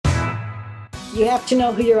You have to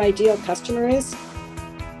know who your ideal customer is,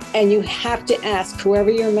 and you have to ask whoever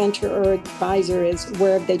your mentor or advisor is,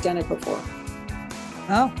 where have they done it before?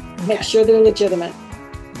 Oh, okay. Make sure they're legitimate.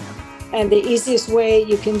 And the easiest way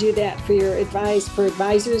you can do that for your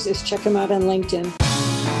advisors is check them out on LinkedIn.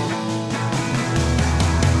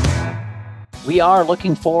 We are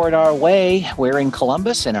looking forward our way. We're in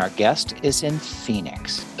Columbus and our guest is in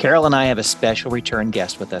Phoenix. Carol and I have a special return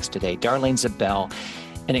guest with us today, Darlene Zabel,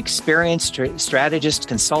 an experienced strategist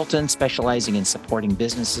consultant specializing in supporting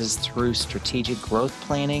businesses through strategic growth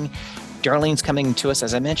planning. Darlene's coming to us,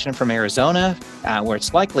 as I mentioned, from Arizona, where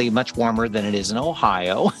it's likely much warmer than it is in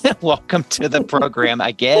Ohio. Welcome to the program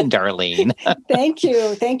again, Darlene. Thank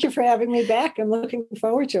you. Thank you for having me back. I'm looking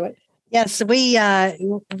forward to it. Yes, we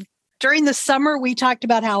during the summer we talked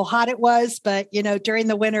about how hot it was, but during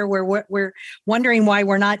the winter we're wondering why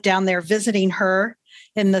we're not down there visiting her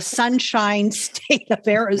in the sunshine state of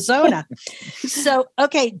Arizona. So,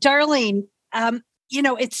 okay, Darlene,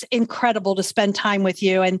 it's incredible to spend time with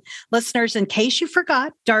you. And listeners, in case you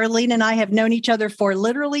forgot, Darlene and I have known each other for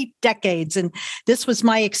literally decades. And this was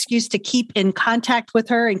my excuse to keep in contact with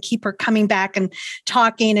her and keep her coming back and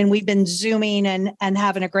talking. And we've been Zooming and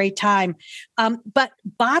having a great time. But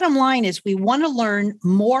bottom line is we want to learn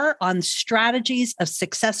more on strategies of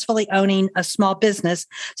successfully owning a small business.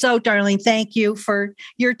 So, Darlene, thank you for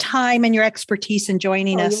your time and your expertise in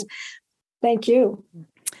joining us. Thank you.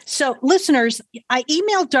 So listeners, I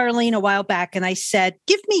emailed Darlene a while back and I said,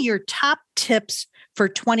 give me your top tips for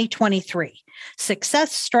 2023,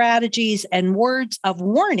 success strategies and words of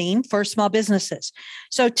warning for small businesses.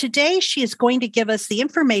 So today she is going to give us the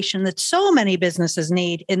information that so many businesses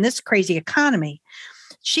need in this crazy economy.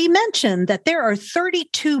 She mentioned that there are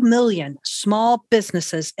 32 million small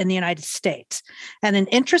businesses in the United States. And an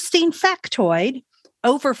interesting factoid,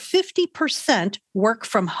 over 50% work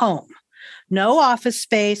from home. No office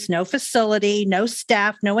space, no facility, no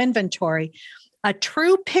staff, no inventory. A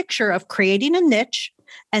true picture of creating a niche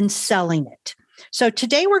and selling it. So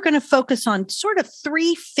today we're going to focus on sort of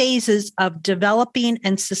 3 phases of developing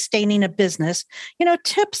and sustaining a business,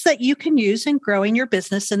 tips that you can use in growing your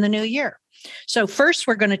business in the new year. So first,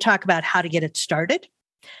 we're going to talk about how to get it started.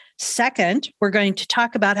 Second, we're going to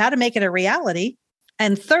talk about how to make it a reality.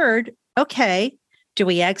 And third, okay, do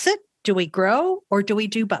we exit? Do we grow? Or do we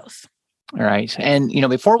do both? All right. And,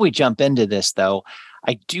 before we jump into this, though,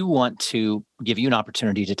 I do want to give you an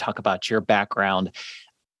opportunity to talk about your background.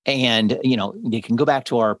 And, you can go back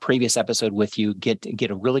to our previous episode with you, get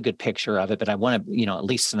a really good picture of it. But I want to, at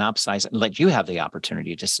least synopsize and let you have the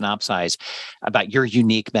opportunity to synopsize about your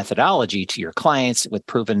unique methodology to your clients with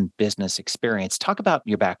proven business experience. Talk about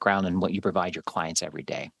your background and what you provide your clients every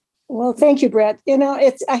day. Well, thank you, Brett.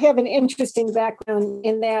 I have an interesting background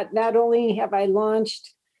in that not only have I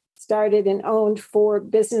started and owned 4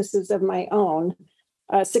 businesses of my own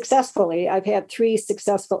successfully. I've had 3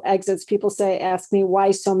 successful exits. People ask me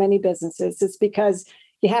why so many businesses. It's because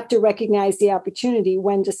you have to recognize the opportunity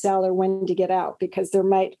when to sell or when to get out, because there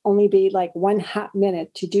might only be like one hot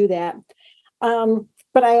minute to do that.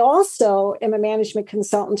 But I also am a management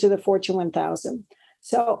consultant to the Fortune 1000.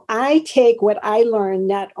 So I take what I learned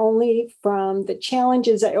not only from the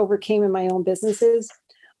challenges I overcame in my own businesses,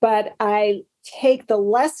 but I take the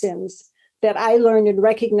lessons that I learned and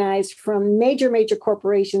recognized from major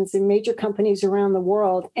corporations and major companies around the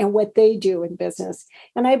world and what they do in business.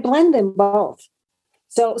 And I blend them both.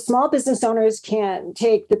 So small business owners can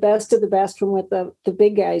take the best of the best from what the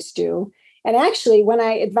big guys do. And actually, when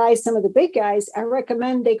I advise some of the big guys, I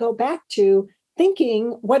recommend they go back to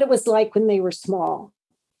thinking what it was like when they were small.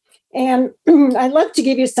 And I'd love to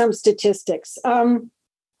give you some statistics.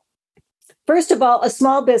 First of all, a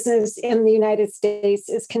small business in the United States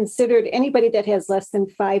is considered anybody that has less than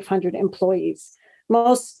 500 employees.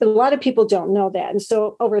 A lot of people don't know that. And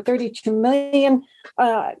so over 32 million,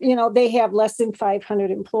 they have less than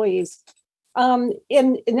 500 employees. And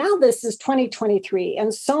now this is 2023,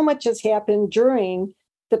 and so much has happened during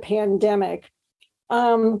the pandemic.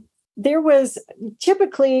 There was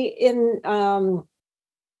typically in the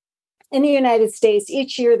United States,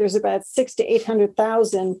 each year there's about 600,000 to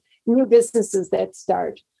 800,000 new businesses that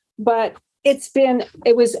start, but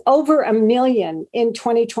it was over 1 million in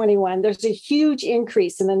 2021. There's a huge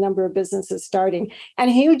increase in the number of businesses starting,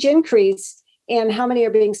 and a huge increase in how many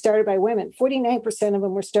are being started by women. 49% of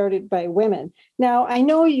them were started by women. Now, I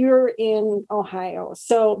know you're in Ohio,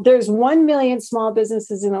 so there's 1 million small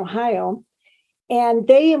businesses in Ohio, and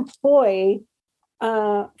they employ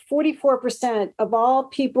 44% of all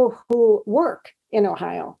people who work in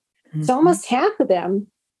Ohio. Mm-hmm. So almost half of them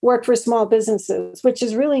work for small businesses, which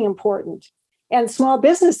is really important. And small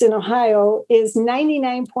business in Ohio is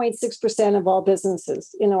 99.6% of all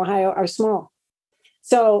businesses in Ohio are small.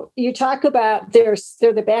 So you talk about they're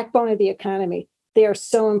the backbone of the economy. They are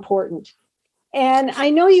so important. And I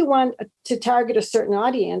know you want to target a certain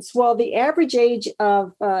audience. Well, the average age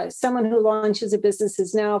of someone who launches a business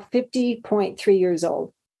is now 50.3 years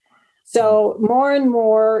old. So more and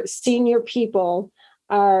more senior people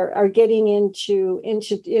are getting into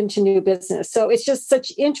new business. So it's just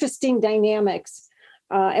such interesting dynamics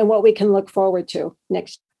and what we can look forward to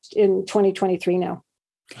next in 2023 now.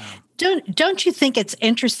 Don't you think it's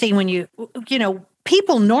interesting when you know,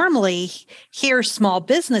 people normally hear small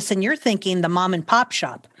business and you're thinking the mom and pop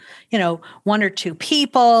shop, you know, one or two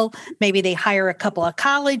people, maybe they hire a couple of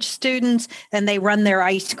college students and they run their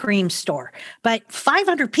ice cream store. But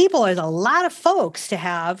 500 people is a lot of folks to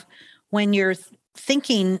have when you're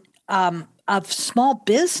thinking of small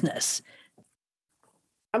business.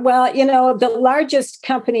 Well, you know, the largest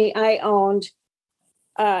company I owned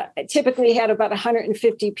typically had about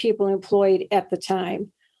 150 people employed at the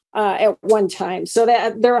time, at one time. So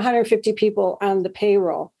that there are 150 people on the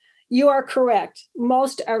payroll. You are correct.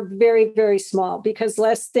 Most are very, very small because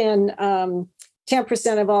less than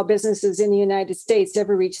 10% of all businesses in the United States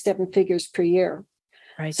ever reach seven figures per year.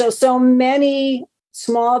 Right. So many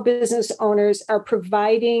small business owners are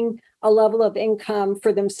providing a level of income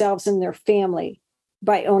for themselves and their family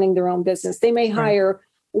by owning their own business. They may hire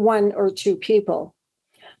one or two people.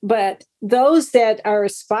 But those that are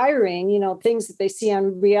aspiring, you know, things that they see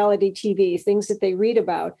on reality TV, things that they read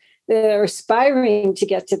about, that are aspiring to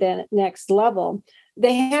get to the next level,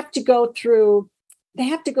 they have to go through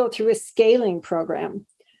a scaling program.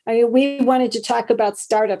 I mean, we wanted to talk about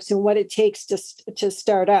startups and what it takes to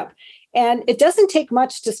start up. And it doesn't take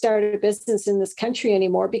much to start a business in this country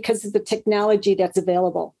anymore because of the technology that's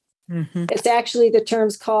available. Mm-hmm. It's actually the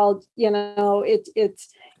term's called, you know,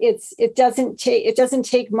 it doesn't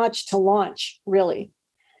take much to launch, really.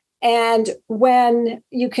 And when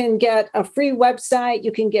you can get a free website,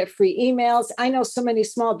 you can get free emails. I know so many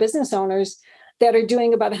small business owners that are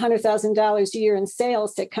doing about $100,000 a year in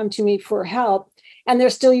sales that come to me for help, and they're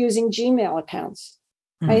still using Gmail accounts.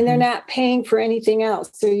 Mm-hmm. I mean, they're not paying for anything else.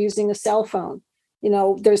 They're using a cell phone. You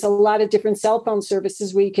know, there's a lot of different cell phone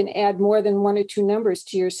services where you can add more than one or two numbers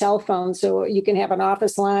to your cell phone. So you can have an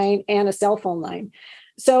office line and a cell phone line.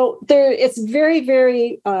 So it's very,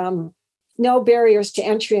 very no barriers to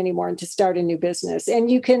entry anymore and to start a new business.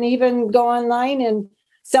 And you can even go online and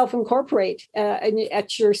self-incorporate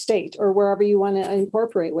at your state or wherever you want to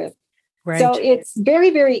incorporate with. Right. So it's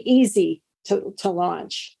very, very easy to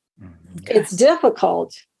launch. Okay. It's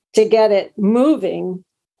difficult to get it moving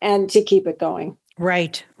and to keep it going.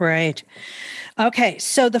 Right. Okay.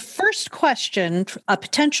 So the first question a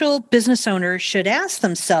potential business owner should ask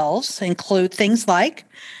themselves include things like,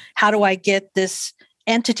 how do I get this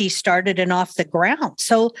entity started and off the ground?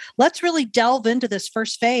 So let's really delve into this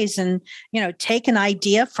first phase and, you know, take an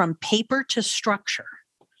idea from paper to structure.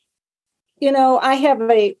 You know, I have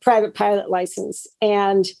a private pilot license,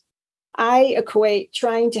 and I equate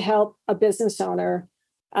trying to help a business owner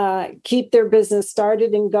keep their business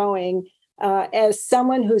started and going as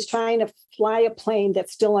someone who's trying to fly a plane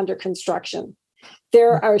that's still under construction.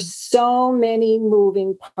 There are so many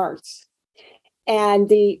moving parts. And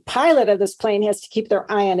the pilot of this plane has to keep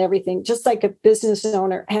their eye on everything, just like a business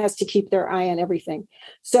owner has to keep their eye on everything.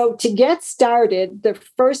 So to get started, the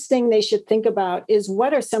first thing they should think about is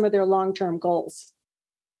what are some of their long-term goals?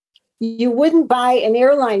 You wouldn't buy an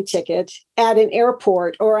airline ticket at an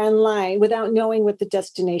airport or online without knowing what the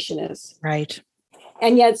destination is. Right.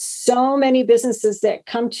 And yet so many businesses that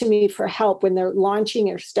come to me for help when they're launching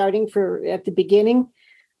or starting at the beginning,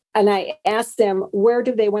 and I ask them, where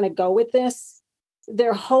do they want to go with this?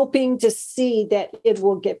 They're hoping to see that it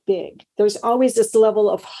will get big. There's always this level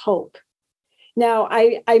of hope. Now,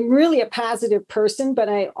 I'm really a positive person, but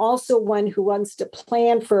I also one who wants to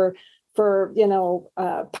plan for part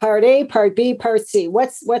A, part B, part C.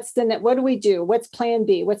 What do we do? What's plan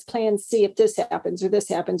B? What's plan C if this happens or this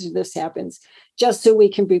happens or this happens, just so we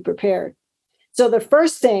can be prepared. So the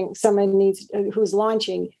first thing someone who's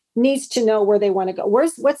launching needs to know where they want to go.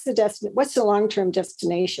 What's the long-term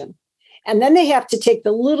destination? And then they have to take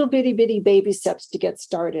the little bitty baby steps to get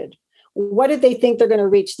started. What do they think they're going to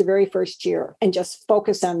reach the very first year? And just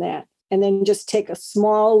focus on that. And then just take a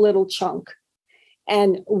small little chunk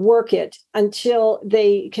and work it until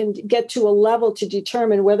they can get to a level to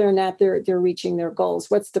determine whether or not they're reaching their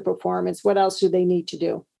goals. What's the performance? What else do they need to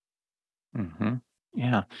do? Mm-hmm.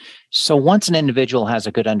 Yeah. So once an individual has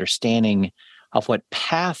a good understanding of what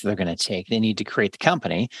path they're going to take, they need to create the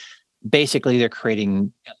company. basically they're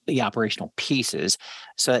creating the operational pieces.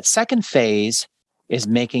 So that second phase is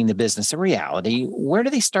making the business a reality. Where do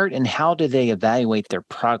they start and how do they evaluate their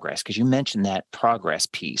progress? Because you mentioned that progress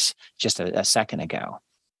piece just a second ago.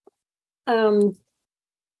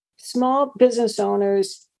 Small business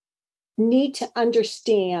owners need to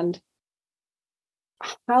understand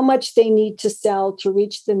how much they need to sell to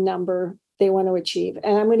reach the number they want to achieve.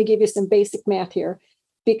 And I'm going to give you some basic math here,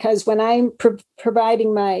 because when I'm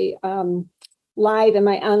providing my live and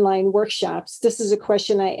my online workshops, this is a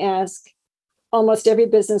question I ask almost every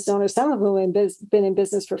business owner, some of whom have been in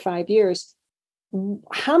business for 5 years.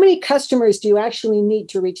 How many customers do you actually need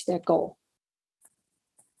to reach that goal?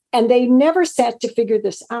 And they never sat to figure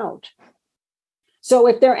this out. So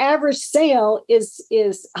if their average sale is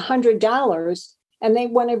 $100 and they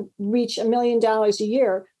want to reach $1 million a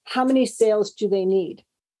year, how many sales do they need?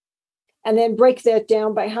 And then break that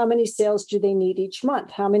down by how many sales do they need each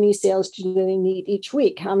month? How many sales do they need each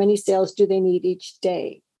week? How many sales do they need each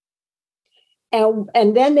day?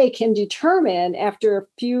 And then they can determine after a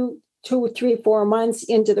few 2, 3, 4 months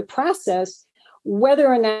into the process whether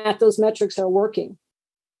or not those metrics are working.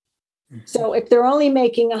 So if they're only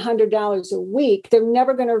making $100 a week, they're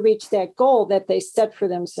never going to reach that goal that they set for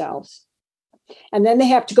themselves. And then they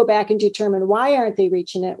have to go back and determine, why aren't they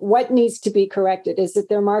reaching it? What needs to be corrected? Is it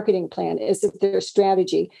their marketing plan? Is it their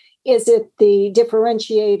strategy? Is it the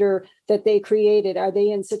differentiator that they created? Are they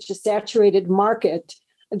in such a saturated market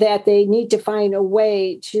that they need to find a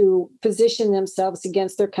way to position themselves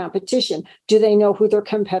against their competition? Do they know who their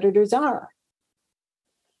competitors are?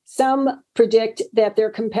 Some predict that their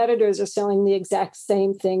competitors are selling the exact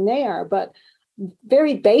same thing they are, but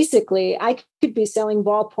very basically, I could be selling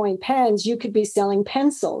ballpoint pens. You could be selling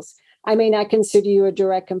pencils. I may not consider you a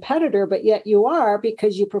direct competitor, but yet you are,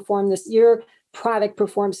 because you perform this. Your product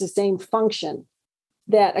performs the same function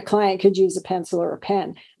that a client could use a pencil or a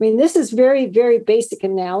pen. I mean, this is very, very basic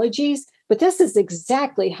analogies, but this is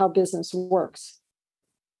exactly how business works.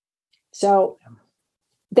 So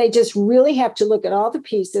they just really have to look at all the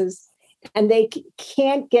pieces, and they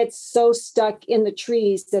can't get so stuck in the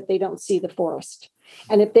trees that they don't see the forest.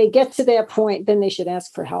 And if they get to that point, then they should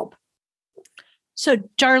ask for help. So,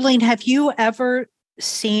 Darlene, have you ever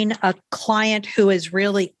seen a client who is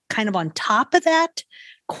really kind of on top of that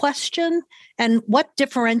question? And what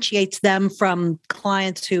differentiates them from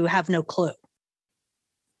clients who have no clue?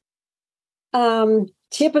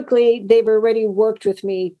 Typically, they've already worked with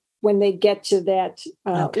me when they get to that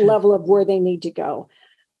level of where they need to go.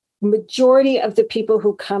 Majority of the people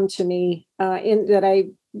who come to me that I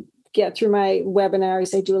get through my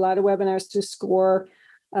webinars, I do a lot of webinars through SCORE,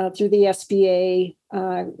 through the SBA,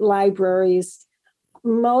 libraries.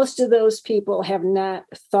 Most of those people have not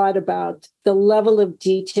thought about the level of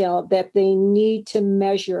detail that they need to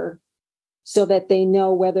measure so that they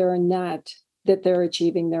know whether or not that they're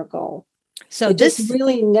achieving their goal. So this just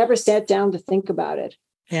really never sat down to think about it.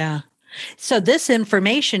 Yeah. So this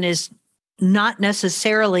information is not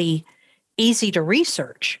necessarily easy to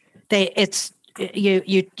research. There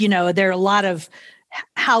are a lot of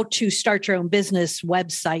how to start your own business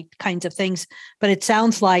website kinds of things, but it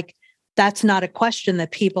sounds like that's not a question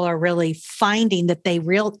that people are really finding that they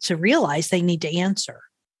realize they need to answer.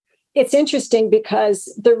 It's interesting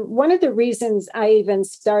because one of the reasons I even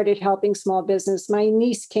started helping small business, my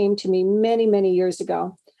niece came to me many, many years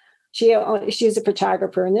ago. She's a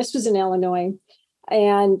photographer, and this was in Illinois.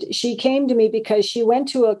 And she came to me because she went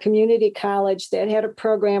to a community college that had a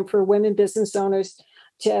program for women business owners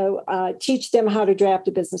to teach them how to draft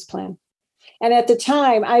a business plan. And at the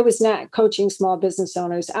time, I was not coaching small business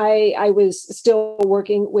owners. I was still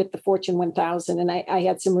working with the Fortune 1000, and I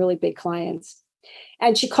had some really big clients.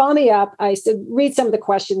 And she called me up. I said, read some of the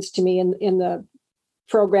questions to me in the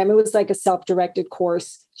program. It was like a self-directed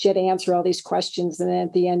course. She had to answer all these questions. And then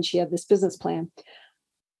at the end, she had this business plan.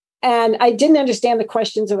 And I didn't understand the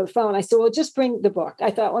questions over the phone. I said, well, just bring the book.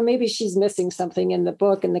 I thought, well, maybe she's missing something in the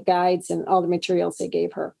book and the guides and all the materials they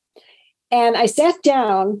gave her. And I sat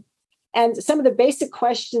down, and some of the basic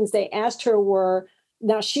questions they asked her were,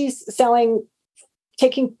 now she's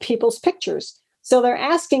taking people's pictures. So they're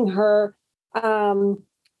asking her,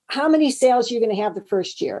 how many sales are you going to have the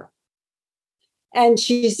first year? And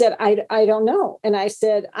she said, I don't know. And I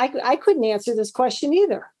said, I couldn't answer this question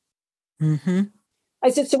either. Mm-hmm. I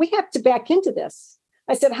said, so we have to back into this.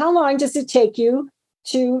 I said, how long does it take you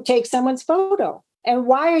to take someone's photo? And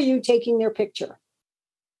why are you taking their picture?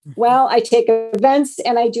 Mm-hmm. Well, I take events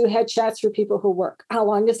and I do headshots for people who work. How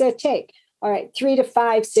long does that take? All right, 3 to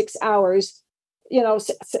 5, 6 hours.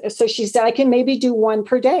 So she said, I can maybe do one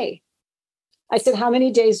per day. I said, how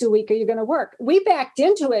many days a week are you going to work? We backed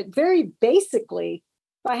into it very basically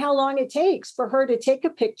by how long it takes for her to take a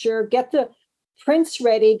picture, get the prints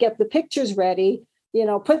ready, get the pictures ready,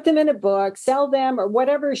 put them in a book, sell them, or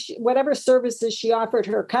whatever services she offered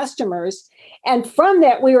her customers. And from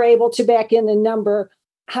that, we were able to back in the number,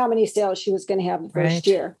 how many sales she was going to have the first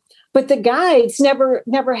year. But the guides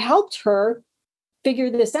never helped her figure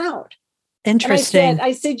this out. Interesting. And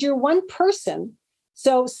I said, you're one person.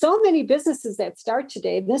 So many businesses that start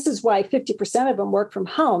today, this is why 50% of them work from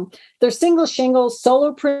home. They're single shingle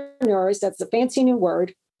solopreneurs. That's a fancy new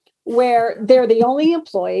word, where they're the only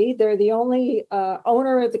employee, they're the only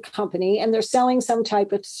owner of the company, and they're selling some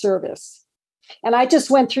type of service. And I just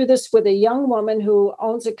went through this with a young woman who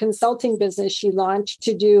owns a consulting business she launched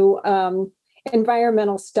to do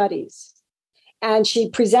environmental studies. And she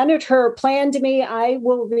presented her plan to me. I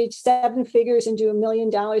will reach 7 figures and do $1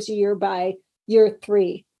 million a year by year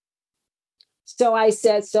 3. So I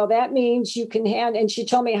said, so that means you can and she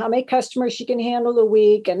told me how many customers she can handle a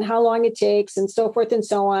week and how long it takes and so forth and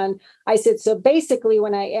so on. I said, so basically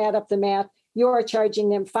when I add up the math, you're charging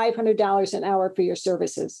them $500 an hour for your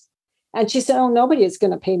services. And she said, oh, nobody is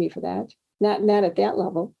going to pay me for that. Not at that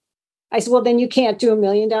level. I said, well, then you can't do $1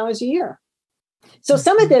 million a year. So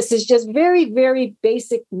some of this is just very, very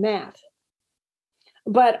basic math.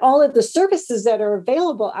 But all of the services that are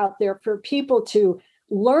available out there for people to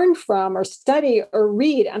learn from or study or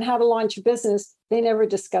read on how to launch a business, they never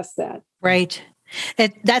discuss that. Right.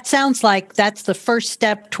 That sounds like that's the first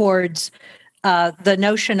step towards the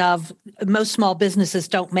notion of most small businesses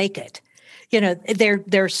don't make it.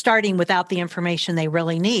 They're starting without the information they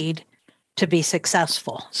really need to be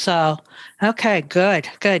successful. So, okay, good.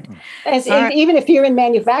 Even if you're in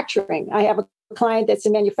manufacturing, I have a client that's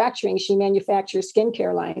in manufacturing. She manufactures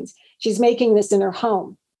skincare lines. She's making this in her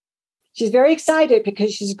home. She's very excited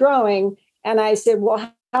because she's growing. And I said,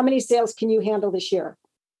 well, how many sales can you handle this year?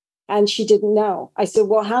 And she didn't know. I said,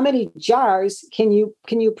 well, how many jars can you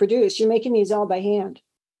produce? You're making these all by hand.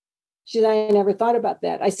 She said, I never thought about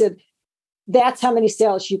that. I said, that's how many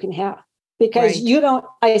sales you can have. Because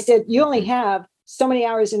I said, you only have so many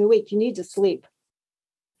hours in a week. You need to sleep.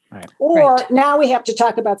 Right. Or now we have to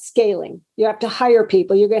talk about scaling. You have to hire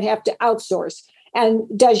people. You're going to have to outsource. And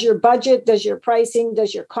does your budget, does your pricing,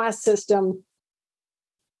 does your cost system,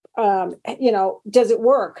 does it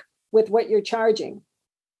work with what you're charging?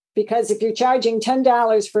 Because if you're charging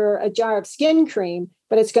 $10 for a jar of skin cream,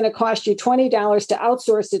 but it's going to cost you $20 to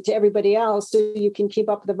outsource it to everybody else so you can keep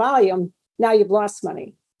up the volume, now you've lost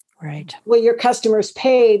money. Right. Well, your customers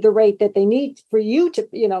pay the rate that they need for you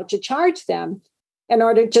to charge them in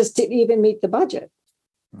order just to even meet the budget.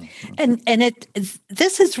 And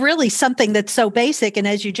this is really something that's so basic. And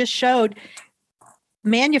as you just showed,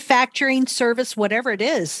 manufacturing, service, whatever it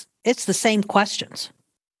is, it's the same questions.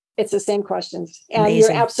 It's the same questions. And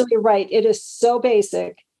Amazing. You're absolutely right. It is so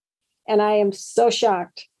basic. And I am so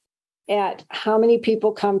shocked at how many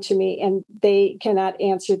people come to me and they cannot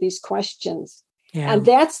answer these questions. Yeah. And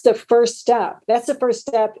that's the first step. That's the first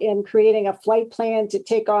step in creating a flight plan to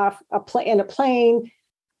take off in a plane.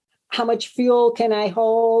 How much fuel can I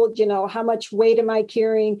hold? How much weight am I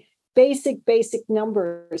carrying? Basic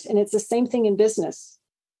numbers. And it's the same thing in business.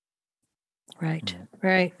 Right.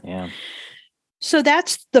 Yeah. So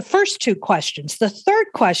that's the first 2 questions. The third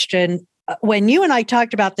question, when you and I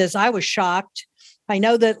talked about this, I was shocked. I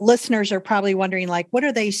know that listeners are probably wondering, what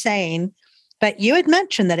are they saying? But you had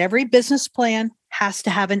mentioned that every business plan has to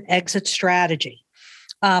have an exit strategy.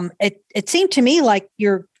 It seemed to me like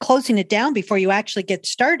you're closing it down before you actually get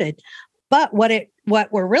started. But what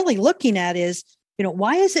we're really looking at is,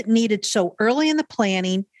 why is it needed so early in the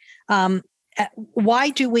planning? Why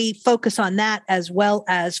do we focus on that as well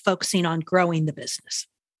as focusing on growing the business?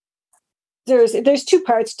 There's 2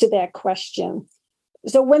 parts to that question.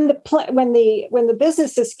 So when the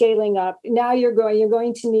business is scaling up, now you're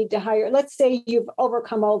going to need to hire. Let's say you've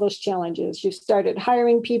overcome all those challenges. You've started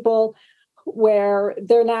hiring people where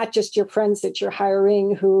they're not just your friends that you're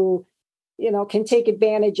hiring who, can take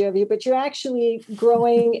advantage of you, but you're actually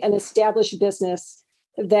growing an established business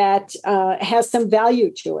that has some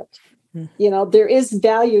value to it. There is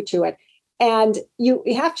value to it. And you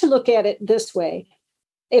have to look at it this way.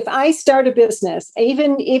 If I start a business,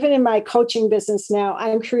 even in my coaching business now,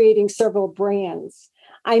 I'm creating several brands.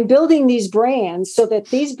 I'm building these brands so that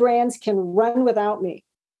these brands can run without me.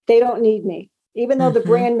 They don't need me, even though the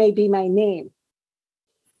brand may be my name.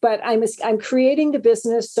 But I'm creating the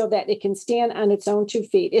business so that it can stand on its own 2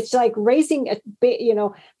 feet. It's like raising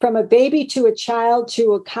from a baby to a child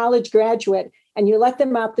to a college graduate, and you let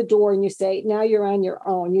them out the door and you say, now you're on your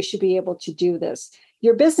own. You should be able to do this.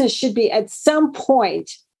 Your business should be at some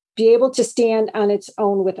point be able to stand on its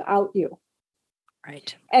own without you.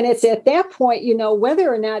 Right. And it's at that point,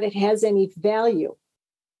 whether or not it has any value.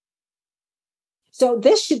 So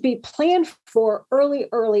this should be planned for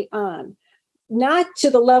early on, not to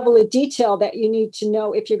the level of detail that you need to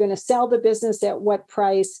know if you're going to sell the business at what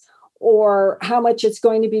price or how much it's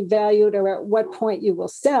going to be valued or at what point you will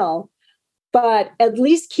sell. But at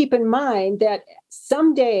least keep in mind that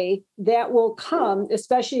someday that will come,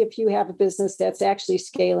 especially if you have a business that's actually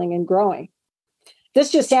scaling and growing.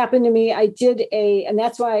 This just happened to me. And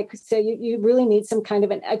that's why I could say you really need some kind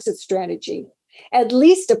of an exit strategy, at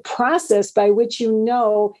least a process by which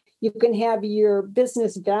you can have your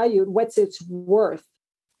business valued, what's its worth.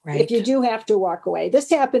 Right. If you do have to walk away. This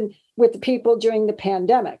happened with the people during the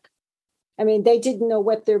pandemic. I mean, they didn't know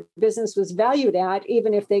what their business was valued at,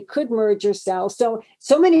 even if they could merge or sell. So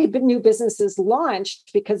many new businesses launched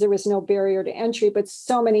because there was no barrier to entry, but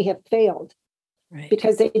so many have failed. Right.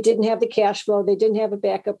 Because they didn't have the cash flow. They didn't have a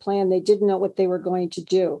backup plan. They didn't know what they were going to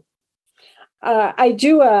do. I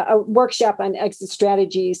do a workshop on exit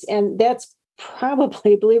strategies, and that's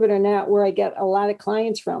probably, believe it or not, where I get a lot of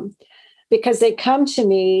clients from, because they come to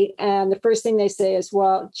me and the first thing they say is,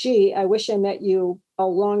 well, gee, I wish I met you a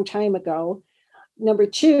long time ago. Number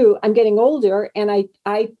two, I'm getting older and I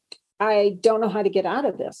don't know how to get out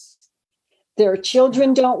of this. Their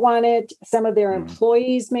children don't want it. Some of their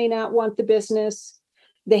employees may not want the business.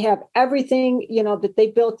 They have everything, that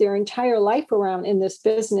they built their entire life around in this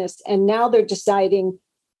business. And now they're deciding,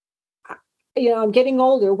 I'm getting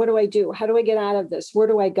older. What do I do? How do I get out of this? Where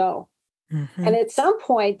do I go? Mm-hmm. And at some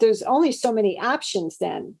point, there's only so many options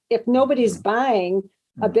then. If nobody's buying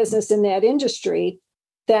a business in that industry,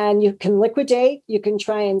 then you can liquidate. You can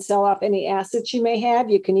try and sell off any assets you may have.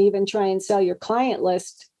 You can even try and sell your client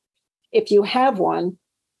list if you have one.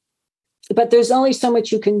 But there's only so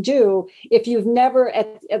much you can do if you've never,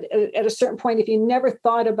 at a certain point, if you never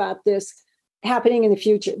thought about this happening in the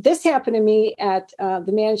future. This happened to me at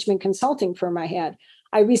the management consulting firm I had.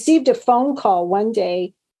 I received a phone call one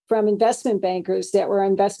day from investment bankers that were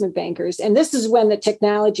investment bankers. And this is when the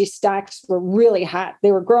technology stocks were really hot.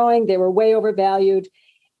 They were growing. They were way overvalued.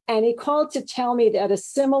 And he called to tell me that a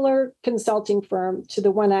similar consulting firm to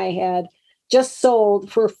the one I had just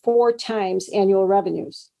sold for 4 times annual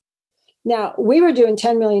revenues. Now, we were doing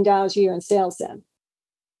 $10 million a year in sales then.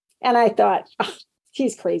 And I thought,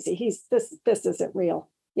 he's crazy. This isn't real.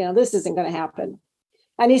 This isn't going to happen.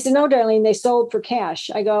 And he said, no, Darlene, they sold for cash.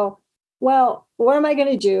 I go, well, what am I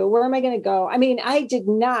going to do? Where am I going to go? I mean, I did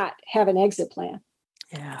not have an exit plan.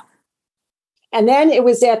 Yeah. And then it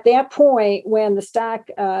was at that point when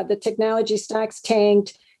the technology stocks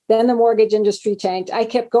tanked, then the mortgage industry tanked. I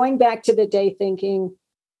kept going back to the day thinking,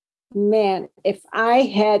 man, if I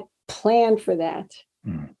had planned for that,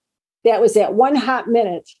 that was that one hot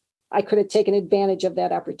minute, I could have taken advantage of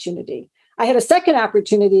that opportunity. I had a second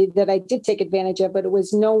opportunity that I did take advantage of, but it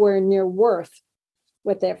was nowhere near worth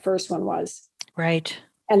what that first one was. Right.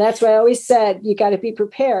 And that's why I always said, you got to be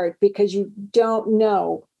prepared because you don't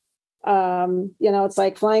know. It's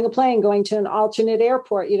like flying a plane, going to an alternate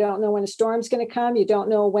airport. You don't know when a storm's going to come. You don't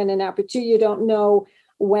know when an opportunity, you don't know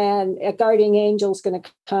when a guardian angel is going to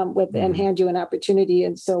come with and hand you an opportunity.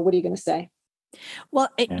 And so what are you going to say? Well,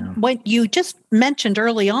 when you just mentioned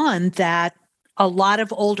early on that a lot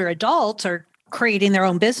of older adults are creating their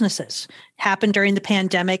own businesses, happened during the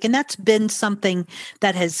pandemic. And that's been something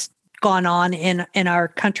that has gone on in our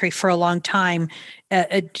country for a long time,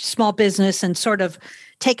 a small business and sort of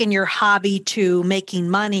taking your hobby to making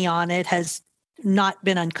money on it has not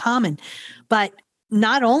been uncommon. But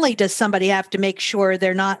not only does somebody have to make sure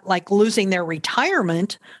they're not like losing their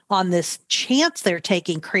retirement on this chance they're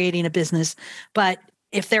taking, creating a business, but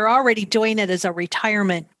if they're already doing it as a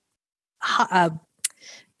retirement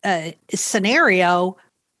scenario,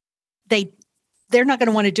 they're not going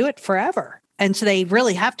to want to do it forever. And so they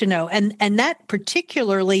really have to know. And that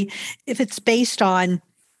particularly, if it's based on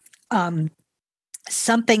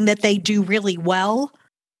something that they do really well,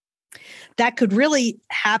 that could really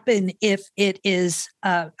happen if it is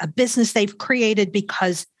a business they've created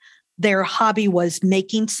because their hobby was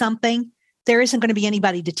making something. There isn't going to be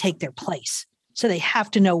anybody to take their place. So they have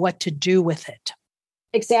to know what to do with it.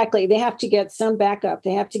 Exactly. They have to get some backup.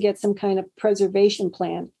 They have to get some kind of preservation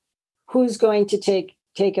plan. Who's going to take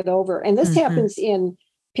it over? And this happens in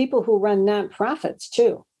people who run nonprofits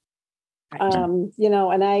too. Right.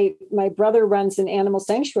 And my brother runs an animal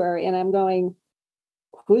sanctuary, and I'm going,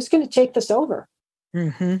 who's going to take this over?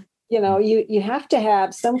 Mm-hmm. You have to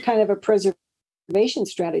have some kind of a preservation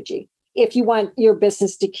strategy if you want your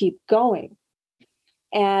business to keep going.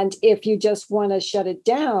 And if you just want to shut it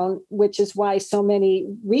down, which is why so many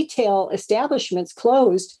retail establishments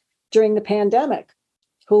closed during the pandemic,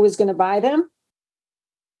 who was going to buy them?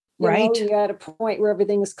 Right. You're at a point where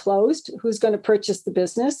everything is closed. Who's going to purchase the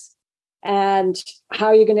business? And how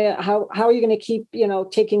are you going to keep,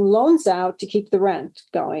 taking loans out to keep the rent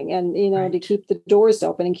going and, Right. to keep the doors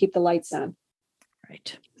open and keep the lights on.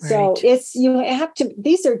 Right. So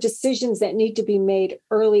these are decisions that need to be made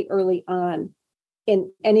early on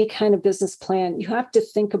in any kind of business plan. You have to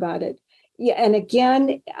think about it. Yeah. And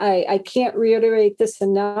again, I can't reiterate this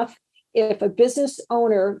enough. If a business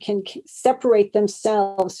owner can separate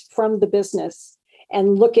themselves from the business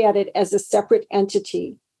and look at it as a separate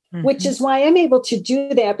entity, which is why I'm able to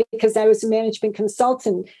do that, because I was a management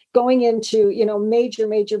consultant going into,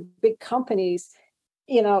 major big companies,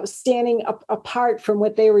 standing apart from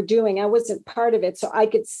what they were doing. I wasn't part of it. So I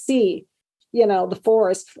could see, the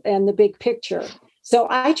forest and the big picture. So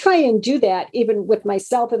I try and do that even with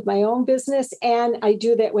myself, with my own business. And I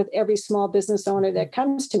do that with every small business owner that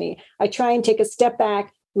comes to me. I try and take a step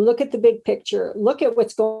back, look at the big picture, look at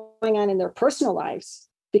what's going on in their personal lives.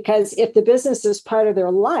 Because if the business is part of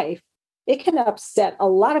their life, it can upset a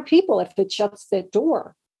lot of people if it shuts that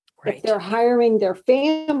door. Right. If they're hiring their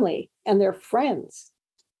family and their friends,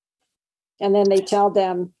 and then they tell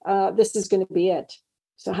them, this is going to be it.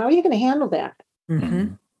 So how are you going to handle that?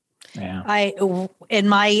 Mm-hmm. Yeah. In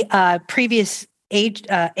my previous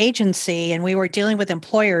agency, and we were dealing with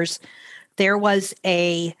employers, there was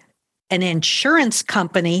an insurance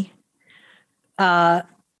company. It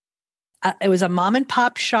was a mom and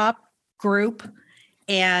pop shop group,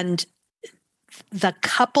 and the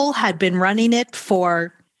couple had been running it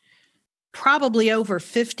for probably over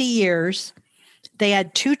 50 years. They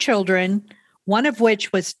had 2 children, one of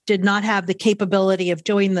which did not have the capability of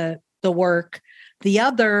doing the work. The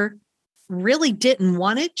other really didn't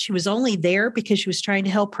want it. She was only there because she was trying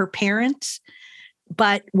to help her parents.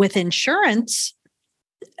 But with insurance,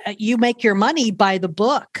 you make your money by the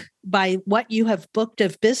book, by what you have booked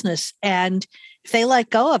of business. And if they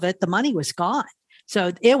let go of it, the money was gone.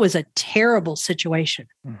 So it was a terrible situation.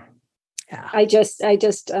 Yeah. I just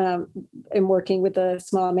am working with a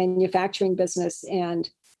small manufacturing business, and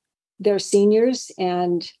they're seniors,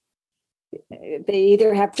 and they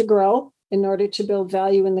either have to grow in order to build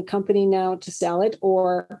value in the company now to sell it,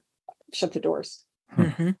 or shut the doors.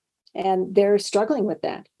 Mm-hmm. And they're struggling with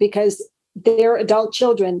that because their adult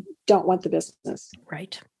children don't want the business.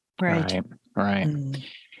 Right. Mm.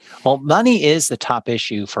 Well, money is the top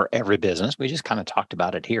issue for every business. We just kind of talked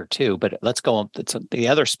about it here too, but let's go to the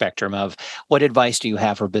other spectrum of what advice do you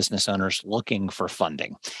have for business owners looking for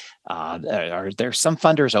funding? Are there some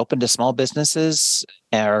funders open to small businesses,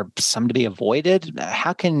 or some to be avoided?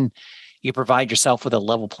 How can you provide yourself with a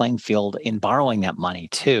level playing field in borrowing that money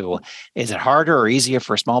too? Is it harder or easier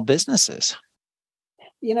for small businesses?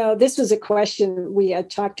 This was a question we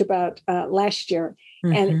had talked about last year,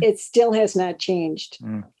 and it still has not changed.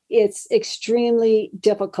 It's extremely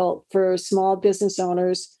difficult for small business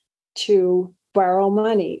owners to borrow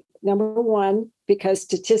money. Number one, because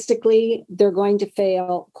statistically, they're going to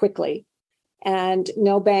fail quickly. And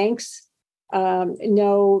no banks,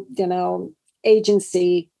 no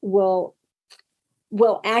agency will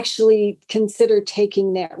actually consider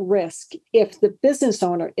taking that risk if the business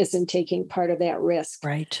owner isn't taking part of that risk.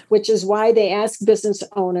 Right. Which is why they ask business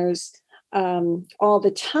owners all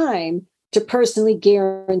the time to personally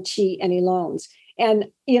guarantee any loans. And,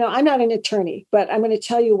 I'm not an attorney, but I'm going to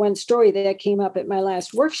tell you one story that came up at my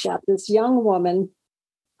last workshop. This young woman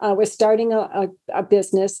was starting a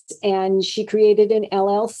business, and she created an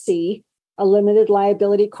LLC, a limited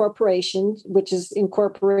liability corporation, which is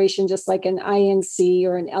incorporation just like an INC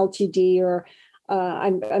or an LTD, or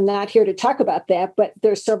I'm not here to talk about that, but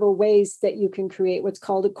there's several ways that you can create what's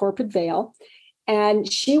called a corporate veil.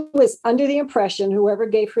 And she was under the impression, whoever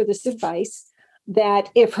gave her this advice, that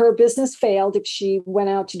if her business failed, if she went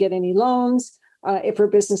out to get any loans, if her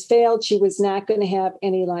business failed, she was not going to have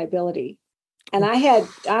any liability. And I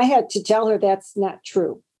had to tell her that's not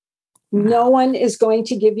true. No one is going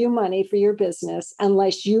to give you money for your business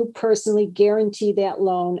unless you personally guarantee that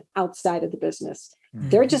loan outside of the business.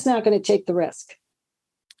 They're just not going to take the risk.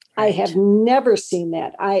 Right. I have never seen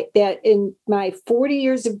that. That in my 40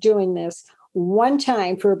 years of doing this, one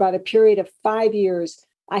time for about a period of 5 years,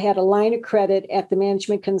 I had a line of credit at the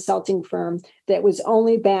management consulting firm that was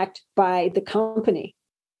only backed by the company.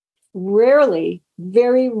 Rarely,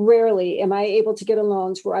 very rarely am I able to get a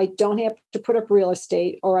loans where I don't have to put up real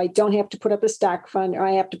estate, or I don't have to put up a stock fund, or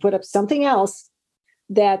I have to put up something else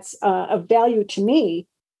that's of value to me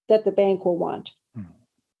that the bank will want.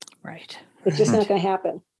 Right. It's just not going to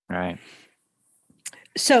happen. Right.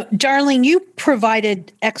 So, Darlene, you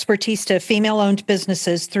provided expertise to female-owned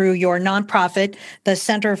businesses through your nonprofit, the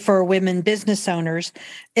Center for Women Business Owners.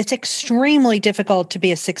 It's extremely difficult to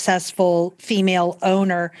be a successful female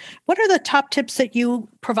owner. What are the top tips that you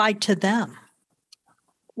provide to them?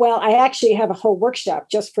 Well, I actually have a whole workshop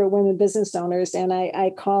just for women business owners, and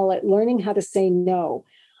I call it Learning How to Say No.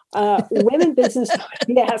 Women business,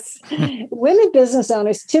 yes, women business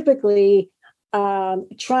owners typically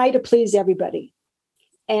try to please everybody.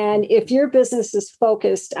 And if your business is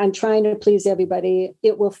focused on trying to please everybody,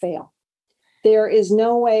 it will fail. There is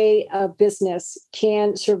no way a business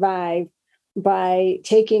can survive by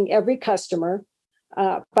taking every customer,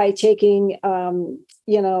 by taking,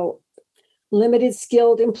 limited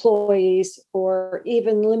skilled employees or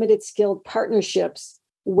even limited skilled partnerships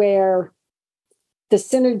where the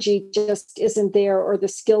synergy just isn't there or the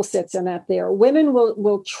skill sets are not there. Women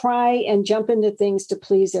will try and jump into things to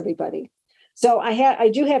please everybody. So I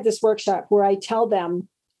do have this workshop where I tell them,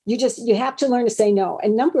 you have to learn to say no.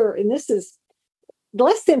 And this is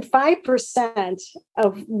less than 5%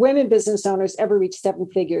 of women business owners ever reach seven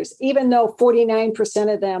figures, even though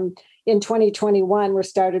 49% of them in 2021 were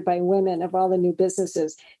started by women of all the new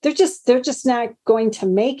businesses. They're just not going to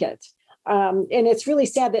make it. And it's really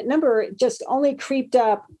sad that number just only creeped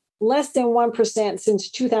up less than 1% since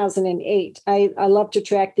 2008. I love to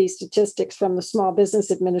track these statistics from the Small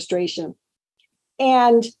Business Administration.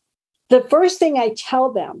 And the first thing I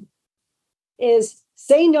tell them is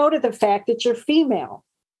say no to the fact that you're female.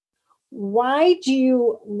 Why do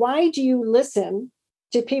you listen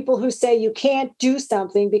to people who say you can't do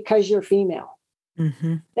something because you're female?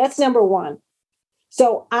 Mm-hmm. That's number one.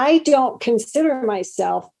 So I don't consider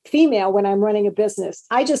myself female when I'm running a business.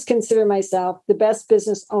 I just consider myself the best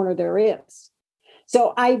business owner there is.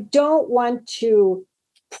 So I don't want to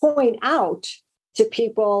point out to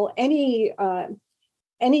people any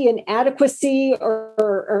inadequacy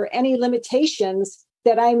or any limitations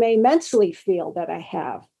that I may mentally feel that I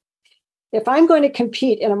have. If I'm going to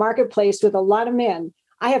compete in a marketplace with a lot of men,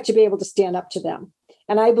 I have to be able to stand up to them.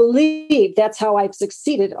 And I believe that's how I've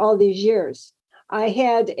succeeded all these years. I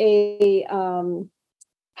had a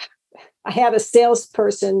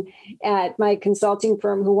salesperson at my consulting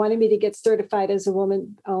firm who wanted me to get certified as a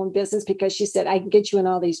woman-owned business because she said, I can get you in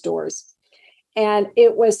all these doors. And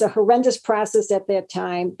it was a horrendous process at that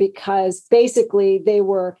time because basically they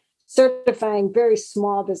were certifying very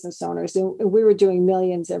small business owners, and we were doing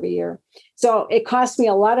millions every year. So it cost me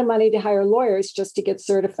a lot of money to hire lawyers just to get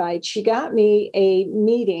certified. She got me a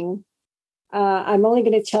meeting. I'm only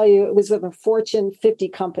going to tell you it was with a Fortune 50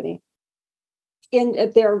 company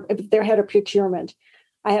in their head of procurement.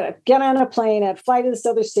 I had to get on a plane, I had to fly to this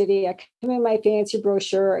other city. I come in my fancy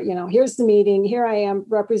brochure, here's the meeting. Here I am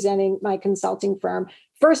representing my consulting firm.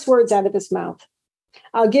 First words out of his mouth.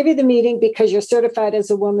 I'll give you the meeting because you're certified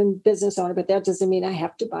as a woman business owner, but that doesn't mean I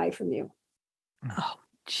have to buy from you. Oh,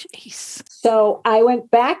 jeez. So I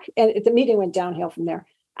went back and the meeting went downhill from there.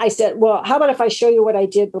 I said, well, how about if I show you what I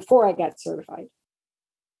did before I got certified?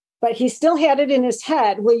 But he still had it in his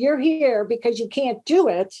head. Well, you're here because you can't do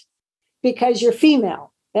it because you're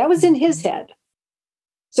female. That was in his head.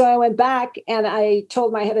 So I went back and I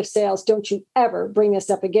told my head of sales, don't you ever bring this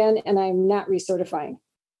up again. And I'm not recertifying.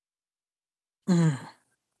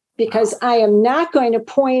 Because I am not going to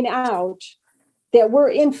point out that we're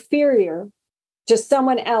inferior to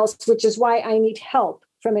someone else, which is why I need help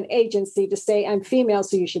from an agency to say I'm female,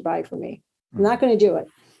 so you should buy from me. I'm not going to do it.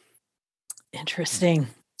 Interesting,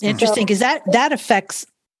 because that affects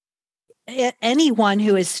anyone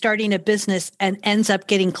who is starting a business and ends up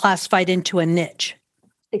getting classified into a niche.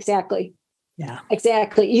 Exactly. Yeah,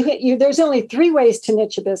 exactly. There's only three ways to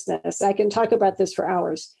niche a business. I can talk about this for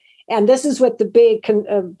hours. And this is what the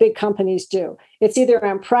big companies do. It's either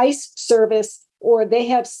on price, service, or they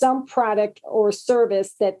have some product or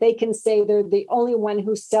service that they can say they're the only one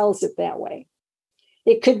who sells it that way.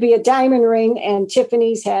 It could be a diamond ring, and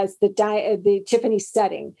Tiffany's has the Tiffany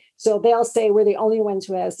setting. So they'll say we're the only ones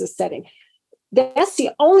who has this setting. That's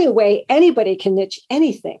the only way anybody can niche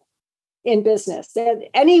anything in business. And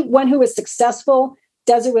anyone who is successful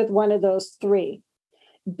does it with one of those three.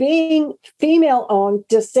 Being female-owned,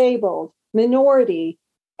 disabled, minority,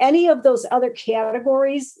 any of those other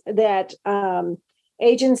categories that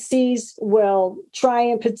agencies will try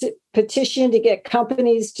and petition to get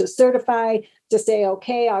companies to certify, to say,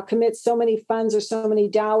 okay, I'll commit so many funds or so many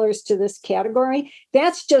dollars to this category.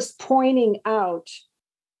 That's just pointing out,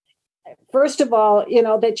 first of all,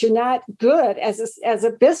 that you're not good as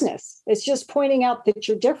a business. It's just pointing out that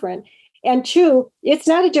you're different. And two, it's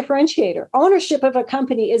not a differentiator. Ownership of a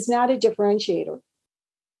company is not a differentiator.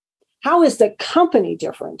 How is the company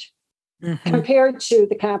different compared to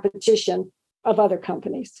the competition of other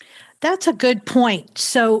companies? That's a good point.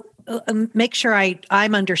 So make sure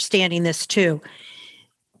I'm understanding this too.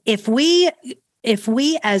 If we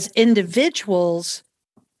as individuals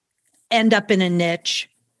end up in a niche,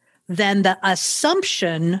 then the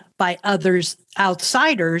assumption by others,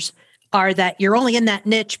 outsiders, are that you're only in that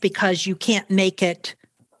niche because you can't make it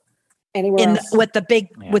anywhere else with the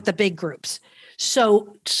big groups.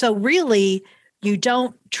 So really, you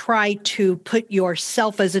don't try to put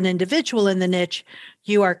yourself as an individual in the niche.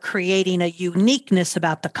 You are creating a uniqueness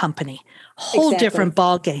about the company. Whole different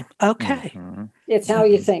ball game. Okay. Mm-hmm. It's how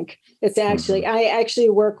you think. It's actually, I actually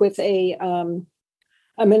work with a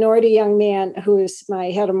minority young man who is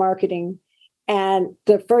my head of marketing. And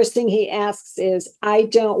the first thing he asks is, I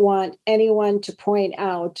don't want anyone to point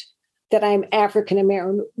out that I'm African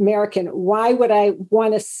American. Why would I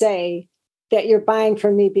want to say that you're buying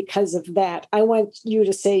from me because of that? I want you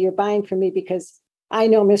to say you're buying from me because I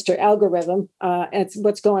know Mr. Algorithm. It's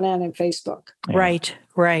what's going on in Facebook. Yeah.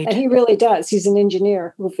 Right. And he really does. He's an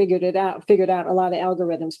engineer who figured out a lot of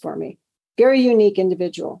algorithms for me. Very unique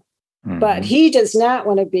individual. Mm-hmm. But he does not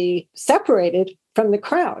want to be separated from the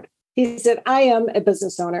crowd. He said, I am a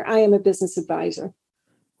business owner. I am a business advisor.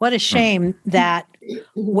 What a shame that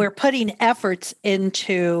we're putting efforts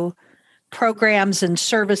into programs and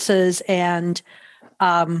services and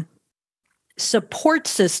support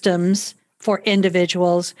systems for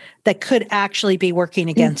individuals that could actually be working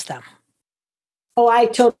against them. Oh, I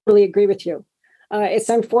totally agree with you. It's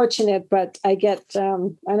unfortunate, but I get, I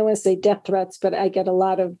don't want to say death threats, but I get a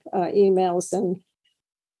lot of emails and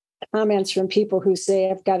comments from people who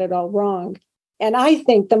say I've got it all wrong. And I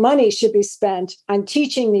think the money should be spent on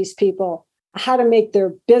teaching these people how to make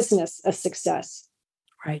their business a success.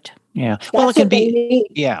 Right. Yeah. Well, it can be.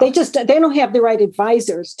 Yeah. They don't have the right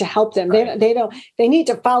advisors to help them. Right. They need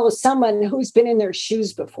to follow someone who's been in their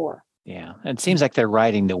shoes before. Yeah. It seems like they're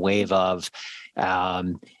riding the wave of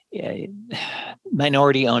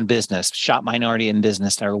minority-owned business, shop minority in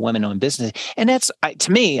business, or women-owned business. And that's,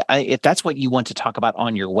 to me, if that's what you want to talk about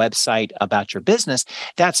on your website about your business,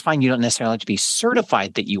 that's fine. You don't necessarily have to be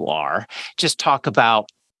certified that you are. Just talk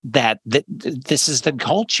about that this is the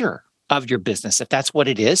culture of your business. If that's what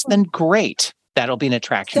it is, then great. That'll be an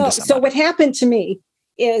attraction to somebody. So what happened to me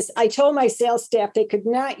is I told my sales staff they could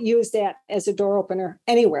not use that as a door opener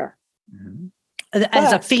anywhere. Mm-hmm.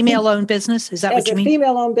 As a female-owned business? Is that what you mean? As a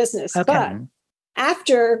female-owned business. Okay. But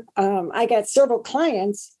after I got several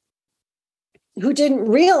clients who didn't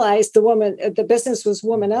realize the business was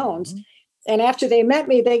woman-owned. Mm-hmm. And after they met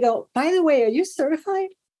me, they go, by the way, are you certified?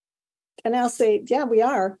 And I'll say, yeah, we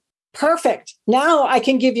are. Perfect. Now I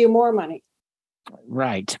can give you more money.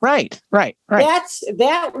 Right.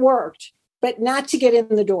 That worked, but not to get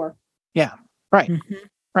in the door. Yeah. Right. Mm-hmm.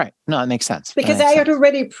 Right. No, that makes sense. Because I had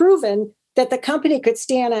already proven that the company could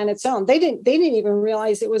stand on its own. They didn't even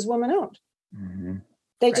realize it was woman-owned. Mm-hmm.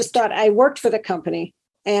 They just thought I worked for the company.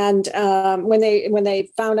 And when they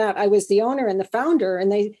found out I was the owner and the founder, and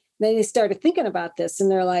they started thinking about this, and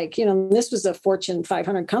they're like, this was a Fortune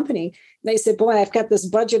 500 company. They said, boy, I've got this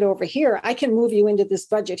budget over here. I can move you into this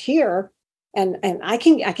budget here, and I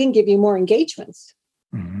can give you more engagements.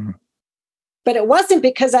 Mm-hmm. But it wasn't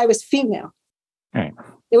because I was female. Right.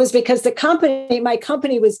 It was because my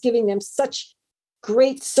company was giving them such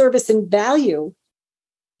great service and value,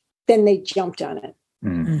 then they jumped on it.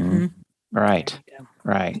 Mm-hmm. Right.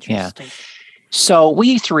 Yeah. So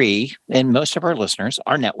we three, and most of our listeners,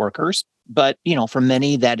 are networkers, but for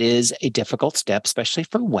many that is a difficult step, especially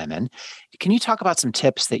for women. Can you talk about some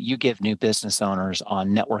tips that you give new business owners on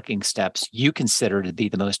networking steps you consider to be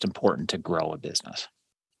the most important to grow a business?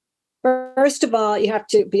 First of all, you have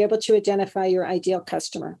to be able to identify your ideal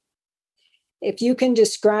customer. If you can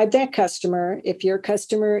describe that customer, if your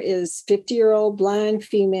customer is 50-year-old blonde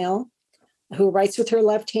female who writes with her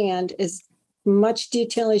left hand, as much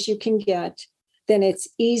detail as you can get, then it's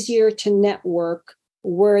easier to network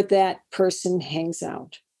where that person hangs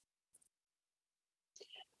out.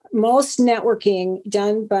 Most networking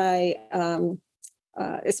done by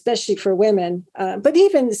especially for women, but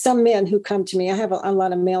even some men who come to me, I have a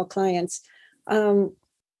lot of male clients.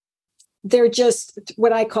 They're just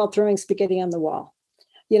what I call throwing spaghetti on the wall.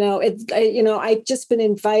 I've just been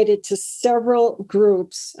invited to several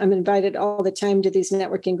groups. I'm invited all the time to these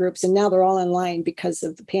networking groups, and now they're all online because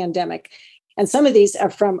of the pandemic. And some of these are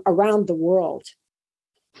from around the world.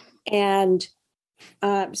 And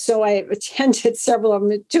So I attended several of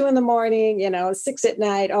them at 2 a.m, 6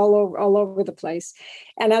 p.m, all over the place.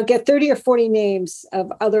 And I'll get 30 or 40 names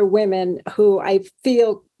of other women who I